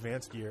it to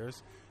advanced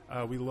years.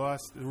 We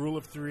lost the rule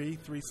of three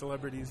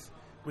celebrities,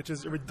 which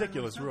is a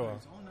ridiculous rule.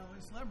 Oh, no,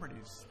 it's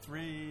celebrities.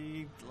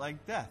 3,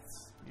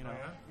 deaths. Oh,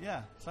 yeah?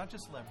 Yeah, it's not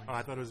just celebrities. Oh,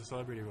 I thought it was a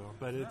celebrity rule.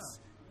 But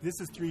this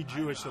is 3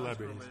 Jewish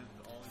celebrities.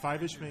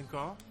 Fivish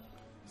Minkoff,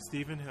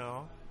 Stephen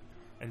Hill,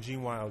 and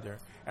Gene Wilder.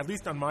 At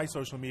least on my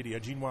social media,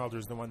 Gene Wilder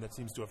is the one that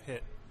seems to have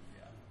hit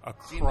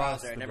across Gene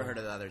Wilder. the I never board. heard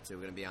of the other two, I'm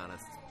going to be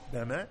honest.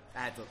 Them it? I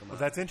had to look them Well, up.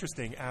 that's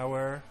interesting.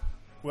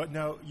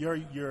 Now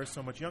you're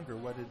so much younger.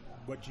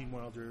 What Gene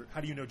Wilder?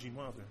 How do you know Gene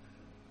Wilder?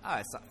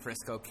 I saw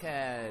Frisco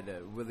Kid,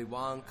 Willy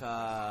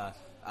Wonka,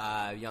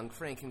 Young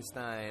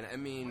Frankenstein. I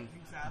mean,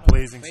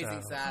 Blazing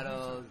Blazing Saddles.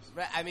 Saddles.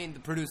 Right. I mean, the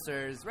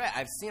producers. Right.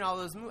 I've seen all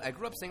those movies. I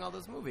grew up seeing all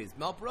those movies.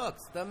 Mel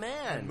Brooks, the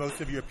man. And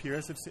most of your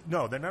peers have seen.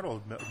 No, they're not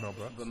all Mel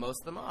Brooks. But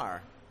most of them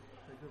are.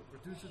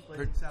 Producers,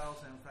 Blazing Saddles,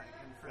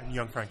 And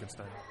Young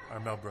Frankenstein are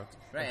Mel Brooks.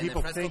 Right. And And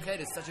people then Fresco think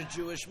Kid is such a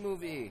Jewish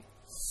movie.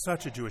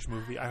 such a Jewish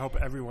movie. I hope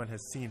everyone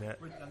has seen it.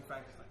 Young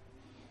Frankenstein.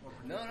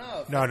 No.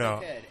 No, Fresco no.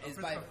 Kid is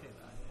by.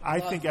 I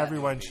Love think that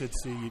everyone movie. should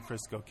see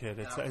Frisco Kid.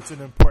 It's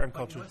an important But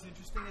culture. what's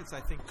interesting is I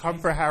think Come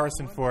for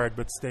Harrison Ford,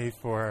 but stay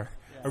for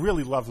a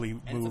really lovely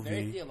And it's a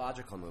very movie.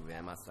 theological movie,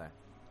 I must say.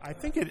 I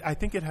think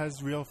it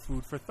has real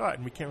food for thought,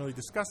 and we can't really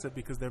discuss it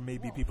because there may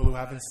be people who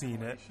haven't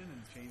seen it.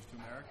 and change to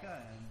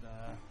America, and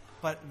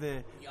but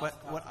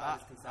what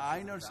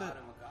I noticed that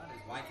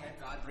Why can't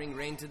God bring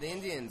rain to the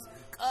Indians?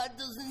 God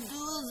doesn't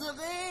do the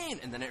rain,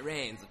 and then it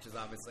rains, which is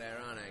obviously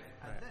ironic.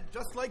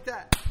 just like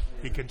that.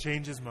 He can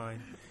change his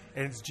mind.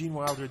 And it's Gene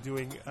Wilder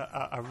doing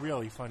a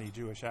really funny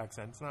Jewish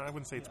accent. It's not, I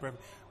wouldn't say it's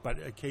perfect, but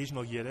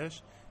occasional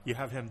Yiddish. You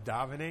have him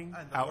davening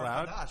out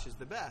loud. Chadash is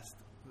the best.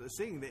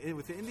 Sing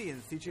with the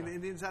Indians, teaching the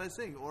Indians how to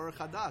sing, or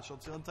Chadash, or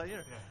Tzil Tayir,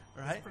 His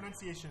right?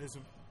 pronunciation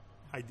isn't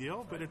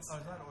ideal, but it's... No,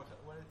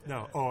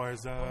 No,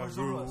 Orza,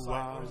 Ruwa,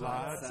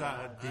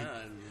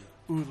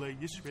 Ule,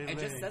 Yisrael. It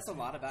just says a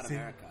lot about Sing.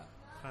 America,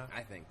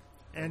 I think.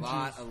 And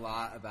a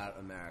lot about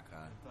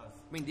America.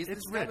 I mean, this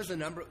rich. was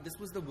This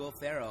was the Will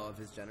Ferrell of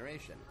his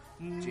generation,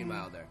 Gene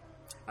Wilder.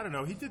 I don't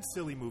know. He did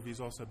silly movies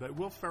also, but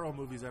Will Ferrell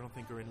movies I don't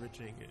think are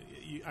enriching.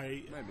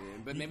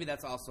 Maybe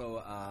that's also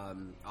a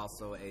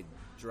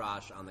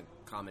drash on the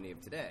comedy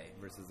of today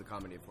versus the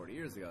comedy of 40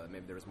 years ago.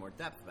 Maybe there was more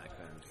depth back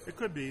then. It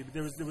could be.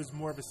 There was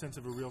more of a sense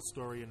of a real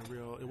story and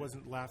it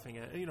wasn't laughing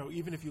at.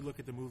 Even if you look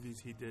at the movies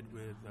he did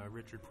with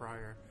Richard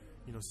Pryor,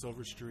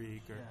 Silver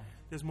Streak, or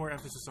there's more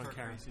emphasis on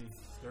character.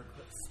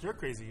 Stir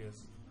crazy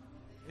is.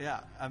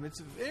 Yeah, it's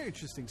very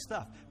interesting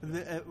stuff.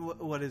 But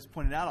what is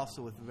pointed out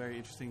also with the very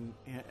interesting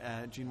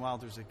Gene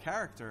Wilder as a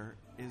character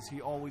is he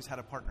always had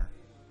a partner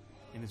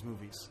in his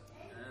movies.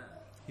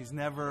 He's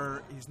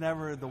never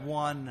the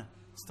one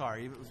star.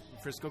 Even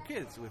Frisco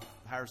Kids with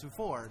Harrison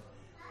Ford,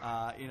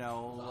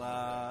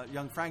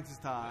 Young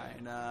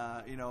Frankenstein,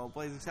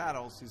 Blazing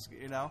Saddles.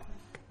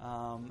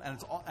 And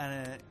it's all.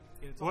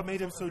 What made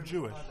him so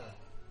Jewish?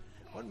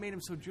 What made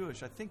him so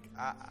Jewish? I think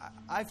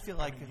I feel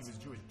like He was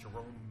Jewish.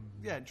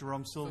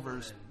 Jerome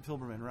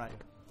Silberman, right?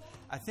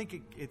 I think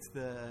it's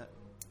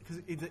because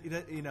he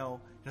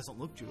doesn't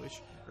look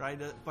Jewish, right?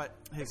 But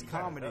his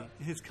comedy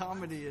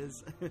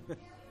is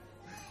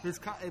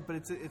but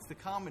it's the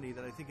comedy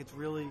that I think it's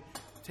really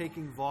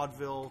taking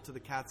vaudeville to the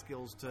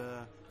Catskills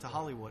to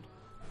Hollywood.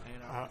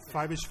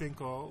 Feibisch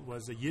Finkel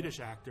was a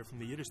Yiddish actor from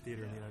the Yiddish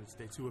theater in the United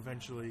States who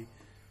eventually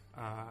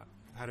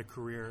had a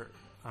career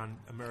on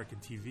American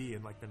TV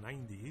in like the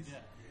 90s. Yeah.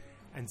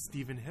 And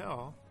Stephen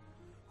Hill,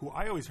 who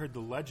I always heard the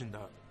legend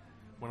of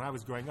when I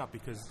was growing up,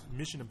 because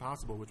Mission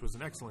Impossible, which was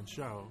an excellent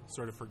show,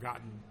 sort of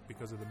forgotten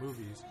because of the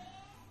movies,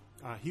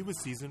 he was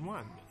season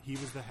 1. He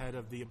was the head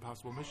of the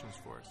Impossible Missions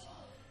Force.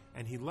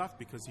 And he left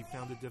because he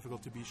found it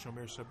difficult to be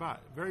Shomer Shabbat.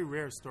 Very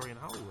rare story in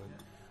Hollywood,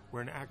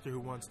 where an actor who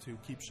wants to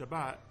keep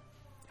Shabbat,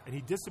 and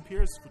he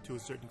disappears to a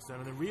certain extent,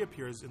 and then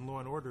reappears in Law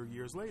and Order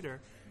years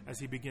later as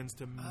he begins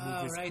to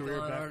move his career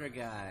Law and back. Order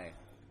guy.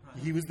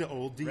 He was the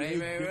old DA,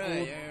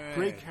 Right.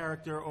 great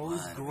character,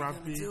 always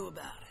grumpy. Do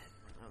about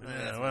it.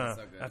 Yeah, well,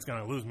 that's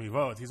going to lose me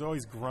votes. He's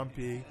always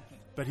grumpy,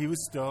 but he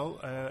was still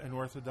an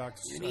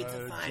Orthodox You need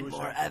to find Jewish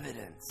more actor.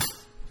 evidence.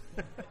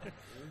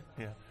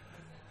 Yeah.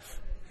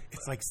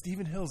 It's like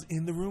Stephen Hill's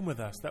in the room with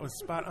us. That was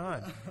spot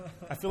on.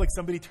 I feel like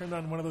somebody turned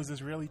on one of those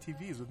Israeli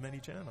TVs with many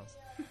channels.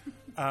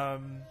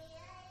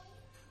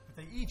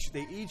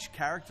 They each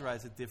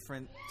characterize a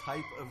different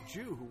type of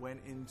Jew who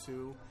went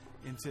into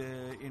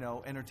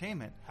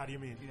entertainment. How do you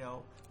mean?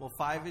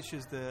 Feibisch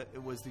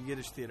was the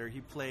Yiddish theater. He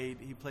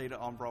played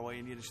on Broadway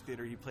in Yiddish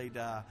theater. He played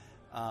The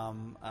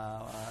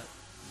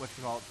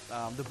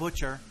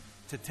Butcher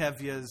to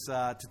Tevye's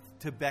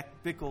to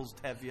Bickel's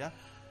Tevye,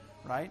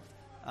 right?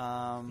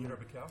 Theodore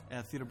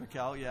Bickel? Theodore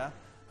Bickel, yeah,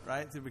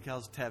 right. Theodore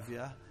Bickel's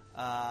Tevye.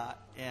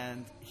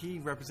 And he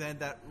represented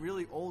that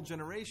really old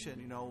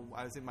generation.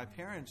 I was in my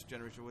parents'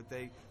 generation, what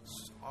they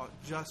are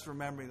just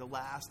remembering the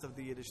last of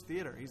the Yiddish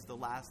theater. He's the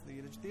last of the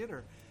Yiddish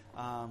theater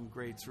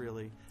greats,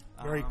 really.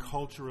 Very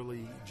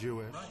culturally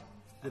Jewish,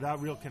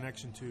 without real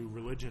connection to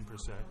religion per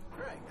se.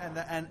 Correct.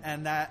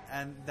 And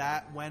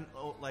that went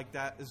like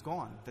that is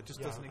gone. That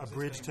just doesn't A exist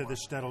bridge to anymore.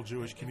 the shtetl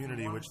Jewish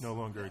community, which no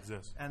longer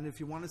exists. And if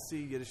you want to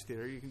see Yiddish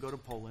theater, you can go to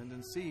Poland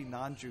and see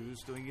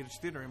non-Jews doing Yiddish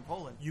theater in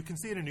Poland. You can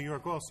see it in New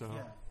York also.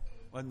 Yeah.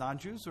 Well,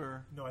 non-Jews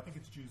or No, I think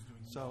it's Jews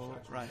doing so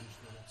actual right. Jewish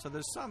theater. So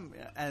there's some,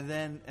 and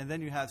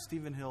then you have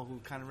Stephen Hill, who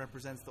kind of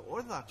represents the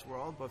Orthodox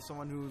world, but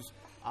someone who's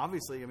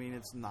obviously,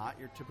 it's not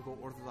your typical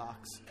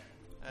Orthodox.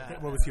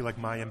 What was he like,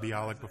 Mayim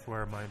Bialik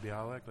before Mayim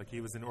Bialik? Like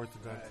he was an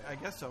Orthodox. I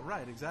guess so.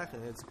 Right. Exactly.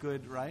 It's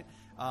good. Right.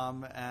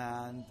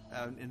 And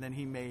then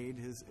he made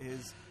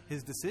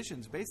his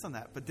decisions based on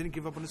that, but didn't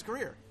give up on his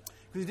career.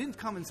 Because he didn't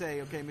come and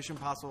say, okay, Mission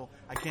Impossible,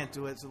 I can't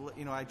do it, so,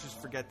 I just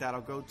forget that.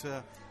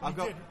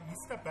 He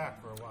stepped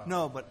back for a while.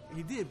 No, but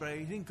he did, but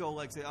he didn't go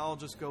say, I'll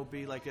just go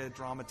be like a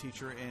drama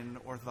teacher in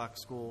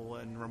Orthodox school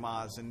in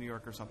Ramaz in New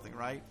York or something,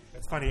 right?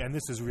 It's funny, and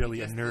this is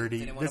really a nerdy.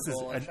 Didn't want This to is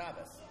bowl on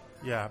Shabbos.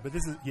 yeah, but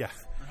this is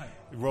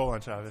roll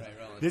on Shabbos. Right,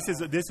 roll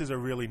on This is a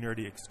really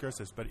nerdy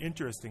excursus, but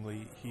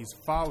interestingly, he's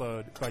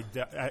followed by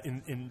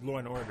in Law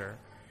and Order.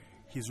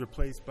 He's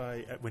replaced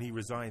by when he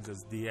resigns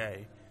as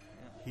DA.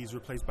 He's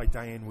replaced by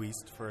Diane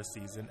Wiest for a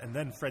season, and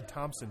then Fred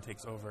Thompson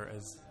takes over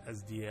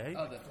as DA.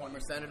 Oh, the former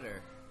senator.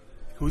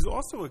 Who's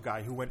also a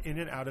guy who went in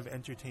and out of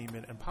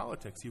entertainment and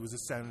politics. He was a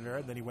senator,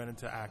 and then he went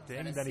into acting.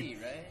 Tennessee,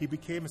 Then right? he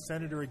became a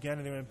senator again,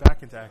 and then went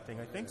back into acting.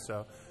 I think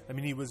so. I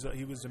mean, he was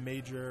a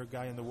major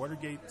guy in the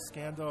Watergate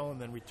scandal, and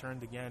then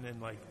returned again in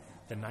like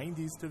the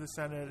 90s to the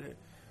Senate.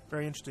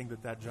 Very interesting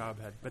that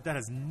job had, but that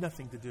has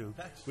nothing to do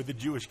with the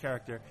Jewish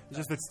character. It's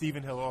just that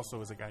Stephen Hill also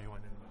was a guy who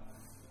went in.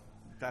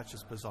 That's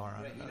just bizarre.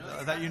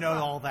 Right, That you know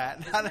all that.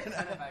 It's kind of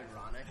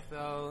ironic,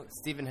 though.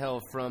 Stephen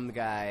Hill from the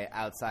guy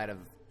outside of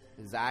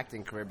his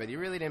acting career, but he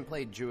really didn't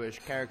play Jewish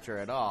character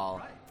at all,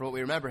 for what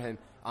we remember him.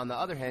 On the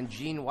other hand,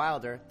 Gene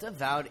Wilder,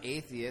 devout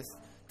atheist,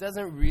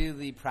 doesn't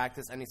really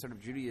practice any sort of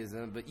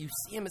Judaism, but you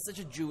see him as such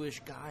a Jewish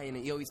guy, and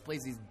he always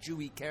plays these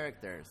Jewy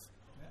characters.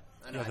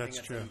 I know, Yeah, I that's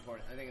think true.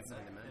 Important. I think it's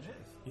something to mention.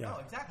 Yeah. No,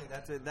 exactly.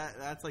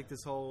 That's like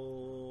this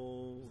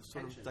whole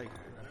sort of like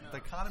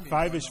dichotomy.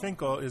 Five-ish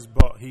Finkel is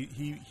both.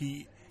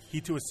 He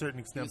to a certain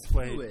extent He's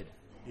played. fluid.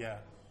 Yeah.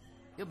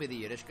 You'll be the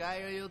Yiddish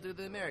guy, or you'll do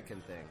the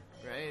American thing,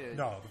 right?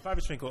 No, the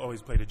Five-ish Finkel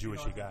always played a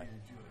Jewishy guy.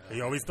 He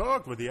always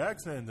talked with the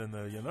accent and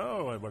and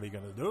what are you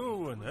going to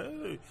do? And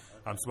hey,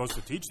 I'm supposed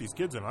to teach these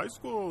kids in high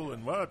school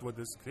and what with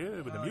this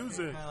kid with the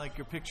music. Kind of like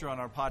your picture on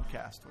our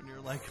podcast when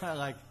you're like, kind of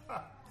like,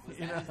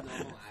 you know.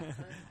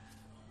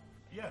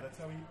 Yeah, that's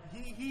how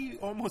he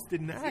almost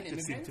didn't act. an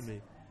It seemed to immigrant?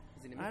 me.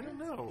 Is it I don't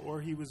know,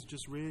 or he was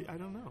just really. I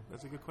don't know.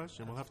 That's a good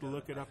question. We'll have to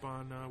look it up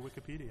on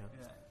Wikipedia.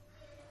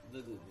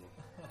 The Google.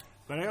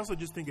 But I also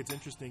just think it's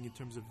interesting in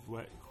terms of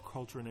what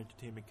culture and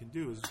entertainment can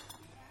do. Is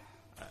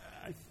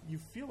you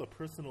feel a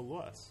personal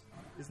loss.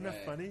 Isn't that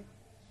Right. funny?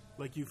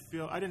 Like you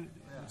feel. I didn't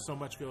so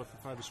much feel it for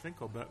Five-ish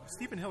Finkel, but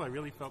Stephen Hill, I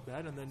really felt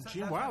bad, and then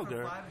Gene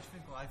Wilder.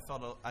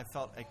 I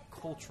felt a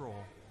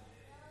cultural,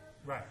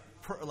 Right.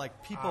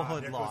 like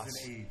peoplehood there loss.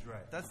 goes an age,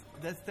 right?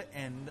 That's the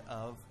end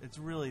of. It's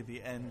really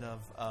the end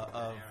of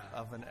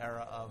an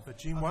era of. But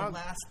Gene of the Wilder-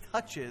 last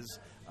touches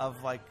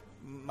of like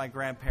my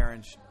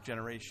grandparents'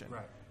 generation.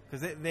 Right.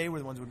 Because they were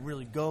the ones who would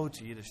really go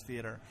to Yiddish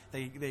theater.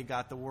 They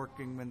got the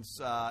workingman's,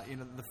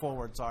 the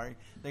forward. Sorry,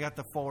 they got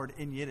the forward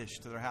in Yiddish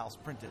to their house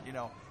printed.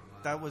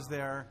 That was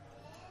their.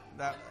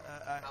 That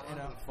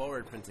The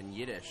forward print in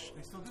Yiddish.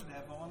 They still do. They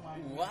have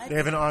online. What? They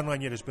have an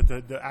online Yiddish, but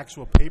the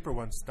actual paper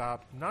one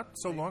stopped not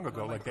so long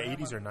ago, like the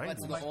 80s or 90s.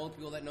 What's the old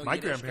people that know My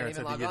Yiddish grandparents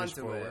can't had even the log Yiddish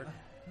on to forward.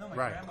 it? No, my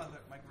Right.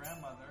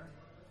 grandmother,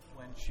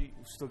 when she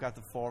still got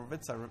the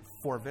Forvitz,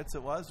 Forvitz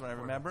it was, when I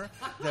remember,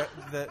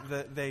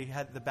 they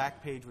had the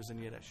back page was in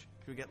Yiddish.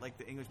 You get like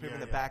the English paper,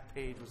 the back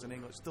page was in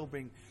English, still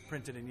being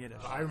printed in Yiddish.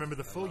 I remember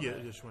the full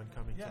Yiddish one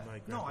coming to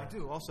my No, I grandparents.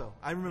 do also.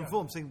 I remember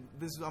full. I'm saying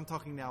I'm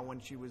talking now when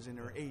she was in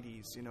her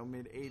 80s,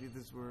 mid 80s.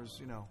 This was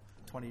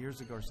 20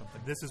 years ago or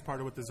something. This is part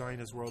of what the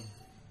Zionist world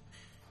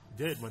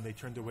did when they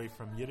turned away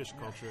from Yiddish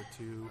culture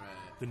to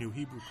the new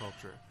Hebrew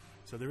culture.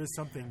 So there is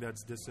something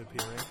that's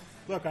disappearing.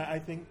 Look, I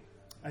think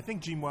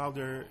Gene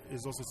Wilder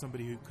is also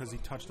somebody who, because he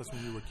touched us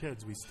when we were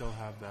kids, we still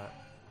have that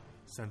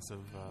sense of.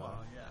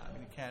 Well, yeah. I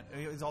mean, he can't.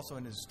 He was also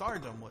in his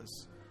stardom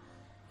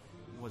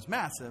was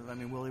massive. I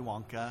mean, Willy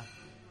Wonka.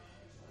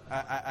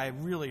 I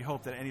really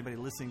hope that anybody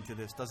listening to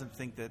this doesn't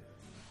think that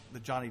the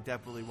Johnny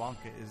Depp Willy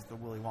Wonka is the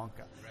Willy Wonka.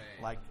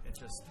 Right. Like it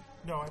just.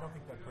 No, I don't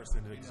think that person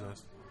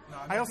exists. No,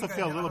 I also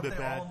feel a little bit They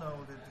bad. all know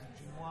that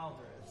Gene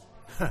Wilder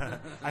is.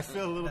 I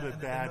feel a little bit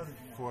And they bad know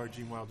that- for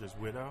Gene Wilder's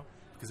widow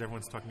because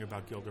everyone's talking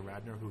about Gilda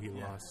Radner, who he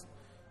lost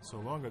so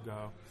long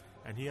ago,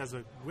 and he has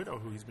a widow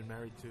who he's been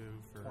married to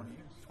for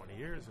 20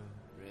 years. And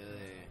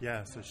Really?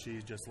 yeah, so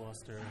she just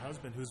lost her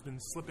husband, who's been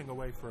slipping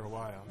away for a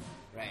while.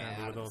 Right,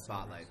 Apparently out of with the Alzheimer's.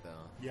 spotlight,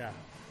 though. Yeah.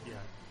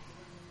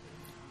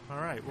 All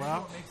right. Well,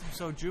 Well, what makes him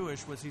so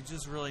Jewish was he's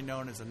just really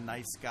known as a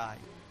nice guy.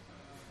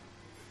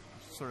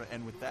 Sort of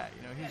end with that,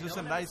 he's just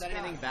a nice said guy.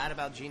 anything bad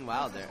about Gene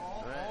Wilder.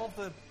 All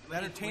the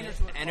entertainers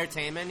With were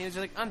entertainment, he was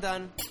just like, I'm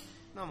done.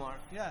 No more.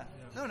 Yeah.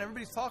 No, and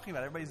everybody's talking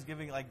about it. Everybody's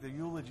giving like the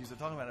eulogies. They're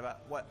talking about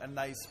what a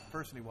nice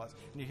person he was.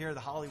 And you hear the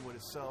Hollywood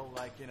is so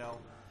like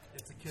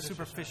it's a kid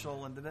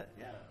superficial and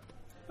yeah.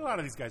 A lot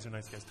of these guys are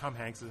nice guys. Tom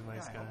Hanks is a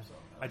nice I guy. hope so.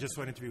 I just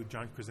saw an interview with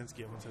John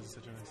Krasinski. Everyone says he's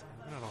such a nice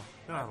guy.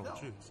 They're not all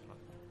Jews.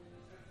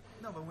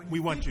 No, but when We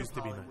you want think Jews of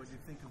to be Hollywood, nice. you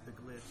think of the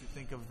glitz. You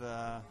think of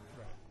the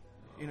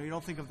you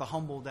don't think of the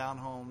humble, down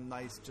home,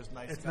 nice, just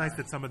nice. It's guy. nice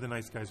that some of the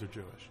nice guys are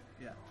Jewish.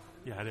 Yeah.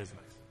 Yeah, it is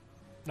nice.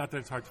 Not that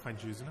it's hard to find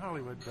Jews in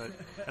Hollywood, but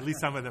at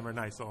least some of them are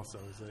nice. Also,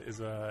 is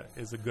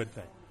a good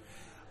thing.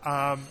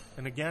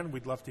 And again,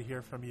 we'd love to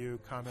hear from you,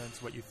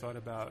 comments, what you thought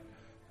about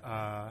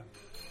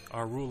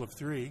our rule of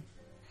three,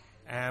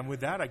 And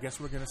with that, I guess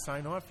we're going to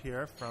sign off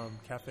here from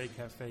Cafe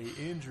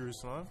in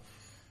Jerusalem.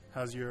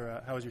 How was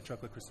your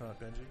chocolate croissant,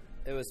 Benji?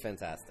 It was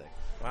fantastic.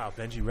 Wow,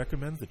 Benji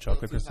recommends the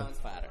chocolate 2 croissant. pounds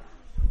fatter.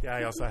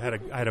 Yeah, I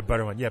had a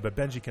butter one. Yeah, but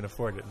Benji can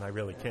afford it, and I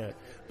really can't.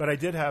 But I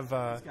did have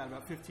It's got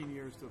about 15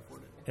 years to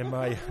afford it.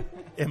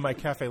 in my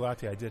cafe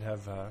latte. I did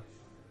have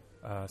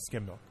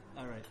skim milk.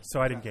 All right. So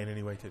I didn't gain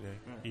any weight today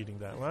eating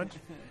that lunch.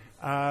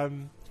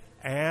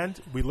 And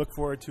we look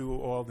forward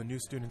to all the new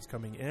students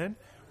coming in.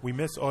 We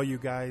miss all you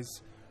guys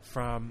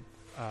from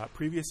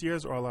previous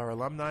years, all our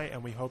alumni,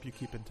 and we hope you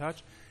keep in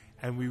touch.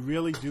 And we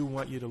really do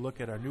want you to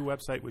look at our new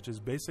website, which is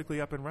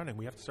basically up and running.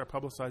 We have to start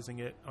publicizing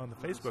it on the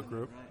Facebook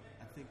group. Right.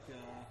 I think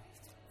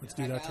Let's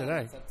do that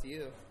today. It's up to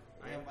you.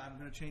 I'm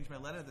going to change my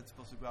letter that's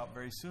supposed to go out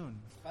very soon.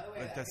 By the way,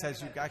 But that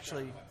says you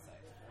actually,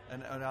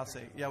 and I'll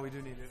say, yeah, we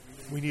do need it.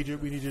 We need you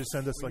to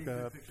send us like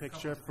a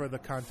picture for the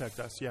contact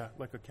us. Yeah,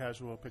 like a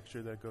casual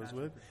picture that goes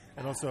with,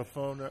 and also a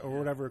phone or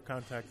whatever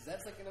contact.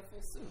 That's like in a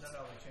full suit.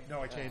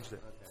 No, I changed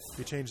it.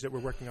 We changed it. We're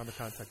working on the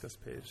contact us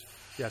page.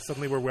 Yeah,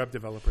 suddenly we're web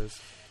developers.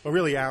 Well,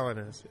 really, Alan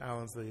is.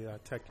 Alan's the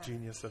tech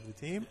genius of the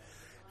team,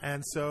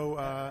 and so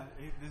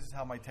This is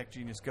how my tech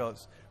genius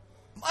goes.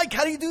 Mike,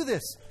 how do you do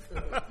this?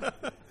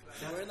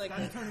 We're in like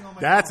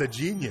that's a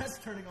genius. That's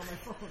turning on my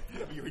phone.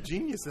 You're a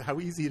genius. How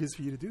easy it is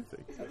for you to do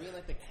things. Are we in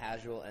like the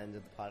casual end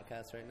of the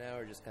podcast right now,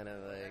 or just kind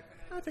of like?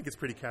 I think it's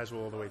pretty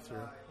casual all the way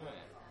through.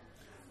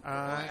 When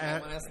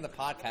I listen to the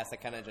podcast, I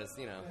kind of just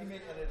We may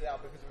edit it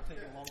out because we're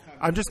taking a long time.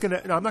 I'm just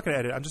gonna. No, I'm not gonna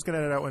edit. I'm just gonna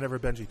edit out whenever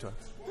Benji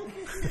talks.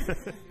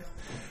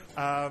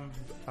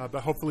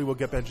 But hopefully we'll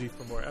get Benji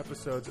for more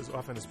episodes as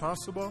often as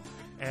possible.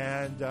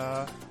 And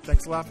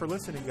thanks a lot for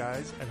listening,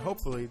 guys. And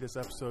hopefully this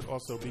episode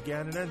also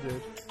began and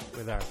ended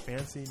with our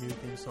fancy new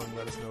theme song.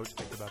 Let us know what you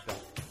think about that.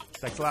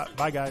 Thanks a lot.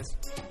 Bye, guys.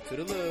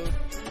 toodaloo.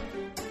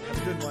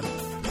 Have a good one.